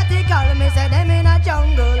know the article. Me say them in a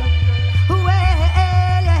jungle.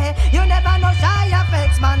 Well, you never know shy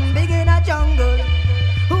effects, man, big in a jungle.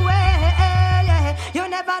 Well, you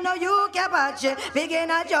never know you can watch it, big in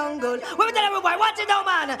a jungle. When we tell everybody, watch it now,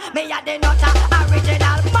 man. Me at the nutter,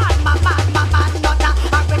 original man, nutter, original man, nutter,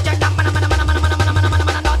 original man, nutter,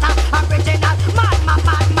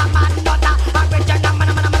 original man.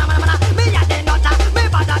 Me at the nutter, me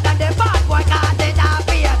better than the bad boy, 'cause they are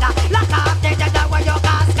beard. Lock up the dead when you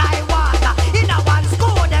call sky water. In a one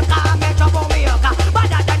school, them call me troublemaker.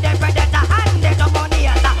 Better than the predator and the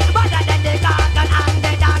dominator. Better than the garden and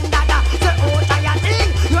the dandada. The old tire thing,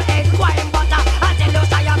 you ain't quite butter. Until you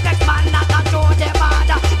say your flex man, not a through the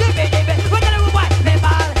border. Dibby, we tell you what, me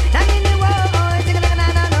ball. Nanini wo,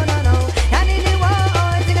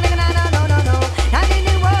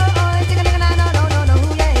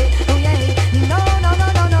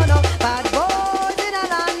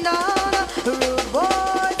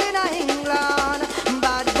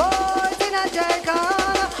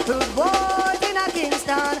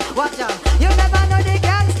 Watch out. You never know the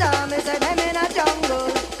gangster, me say them in a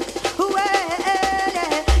jungle.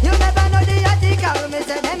 Yeah. You never know the article, me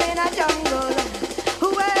say them in a jungle.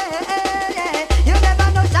 Yeah. You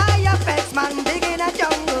never know shy effects, man, big in a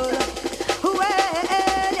jungle.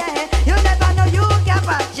 Yeah. You never know you get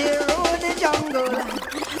back, you rule the jungle.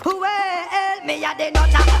 Well, me a the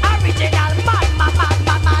nutter, original man, nutter,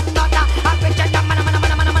 original man, nutter, original man,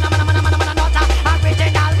 nutter,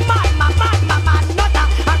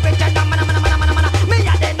 original man, me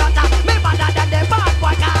a the nutter, me better than the bad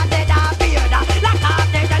boy, 'cause they da beard, like half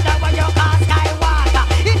the other when you call Skywalker.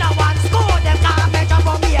 In a one school, them call me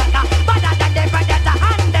troublemaker, better than the predator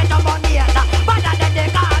and the dominator, better than the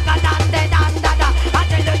gargle and the dandada. I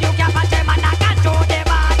tell you, you can't patch him and I can't throw the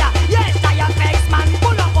border. Yes, I am face man,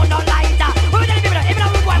 pull up on no lighter. Who tell the people, even a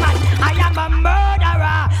rude boy man, I am a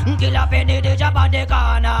murderer, kill up any DJ on the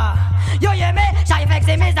corner. You hear me? Shy Flex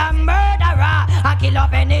him is a murderer, I kill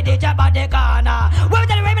up any DJ on the corner. Who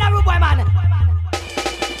tell the even a rude boy man?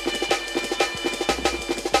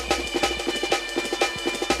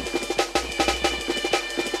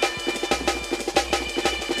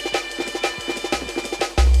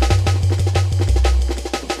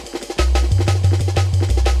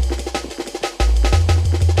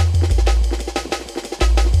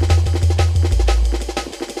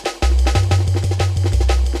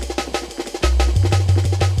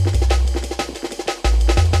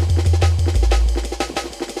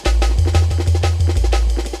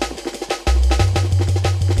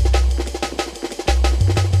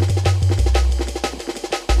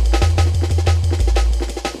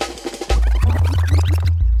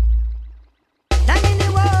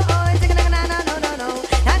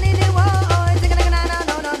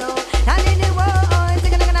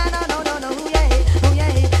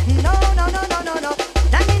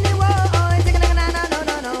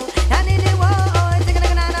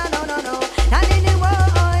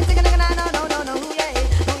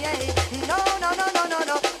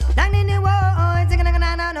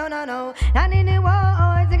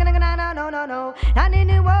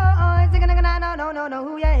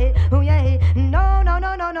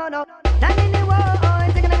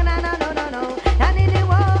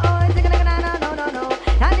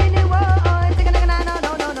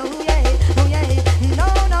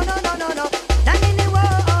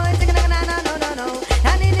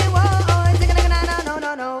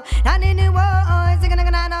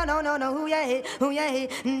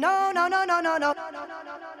 No.